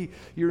 And maybe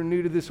you're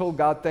new to this whole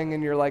God thing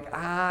and you're like,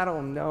 I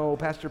don't know,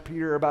 Pastor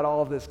Peter, about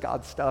all of this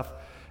God stuff.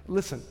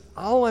 Listen,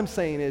 all I'm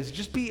saying is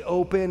just be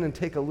open and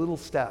take a little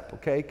step,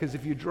 okay? Because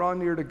if you draw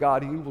near to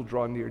God, He will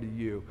draw near to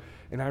you.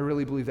 And I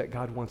really believe that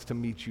God wants to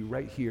meet you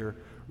right here,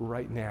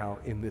 right now,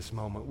 in this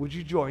moment. Would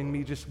you join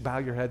me? Just bow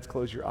your heads,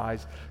 close your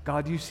eyes.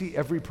 God, you see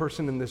every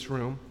person in this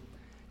room.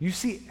 You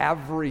see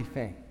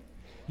everything.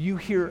 You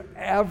hear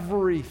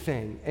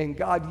everything. And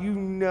God, you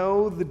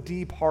know the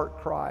deep heart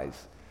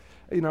cries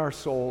in our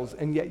souls,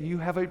 and yet you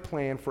have a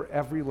plan for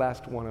every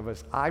last one of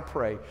us. I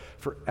pray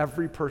for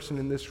every person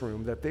in this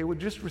room that they would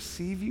just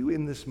receive you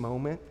in this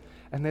moment,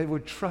 and they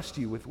would trust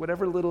you with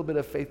whatever little bit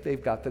of faith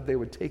they've got, that they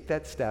would take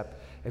that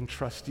step and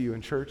trust you.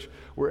 In church,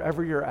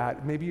 wherever you're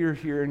at, maybe you're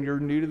here and you're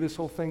new to this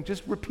whole thing,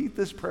 just repeat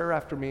this prayer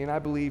after me, and I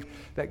believe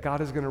that God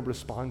is going to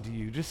respond to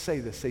you. Just say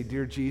this. Say,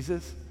 Dear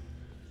Jesus,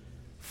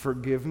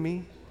 forgive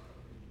me,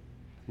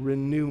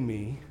 renew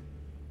me,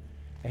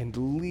 and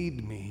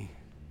lead me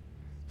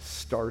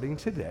starting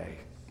today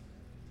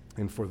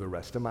and for the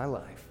rest of my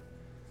life.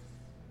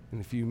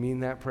 And if you mean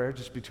that prayer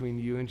just between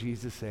you and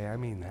Jesus, say, I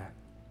mean that.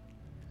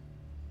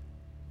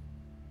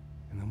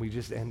 And then we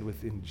just end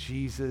with, in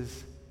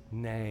Jesus'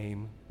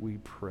 name we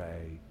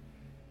pray,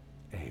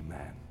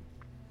 amen.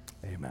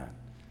 Amen.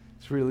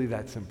 It's really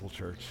that simple,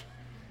 church.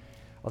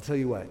 I'll tell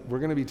you what, we're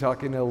going to be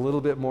talking a little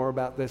bit more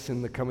about this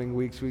in the coming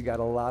weeks. We got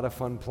a lot of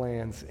fun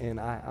plans, and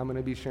I'm going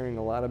to be sharing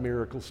a lot of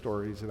miracle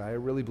stories, and I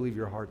really believe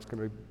your heart's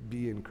going to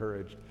be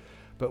encouraged.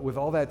 But with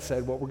all that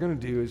said, what we're going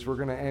to do is we're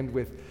going to end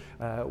with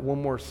one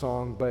more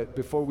song, but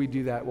before we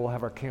do that, we'll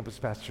have our campus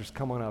pastors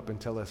come on up and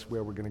tell us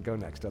where we're going to go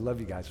next. I love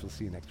you guys. We'll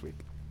see you next week.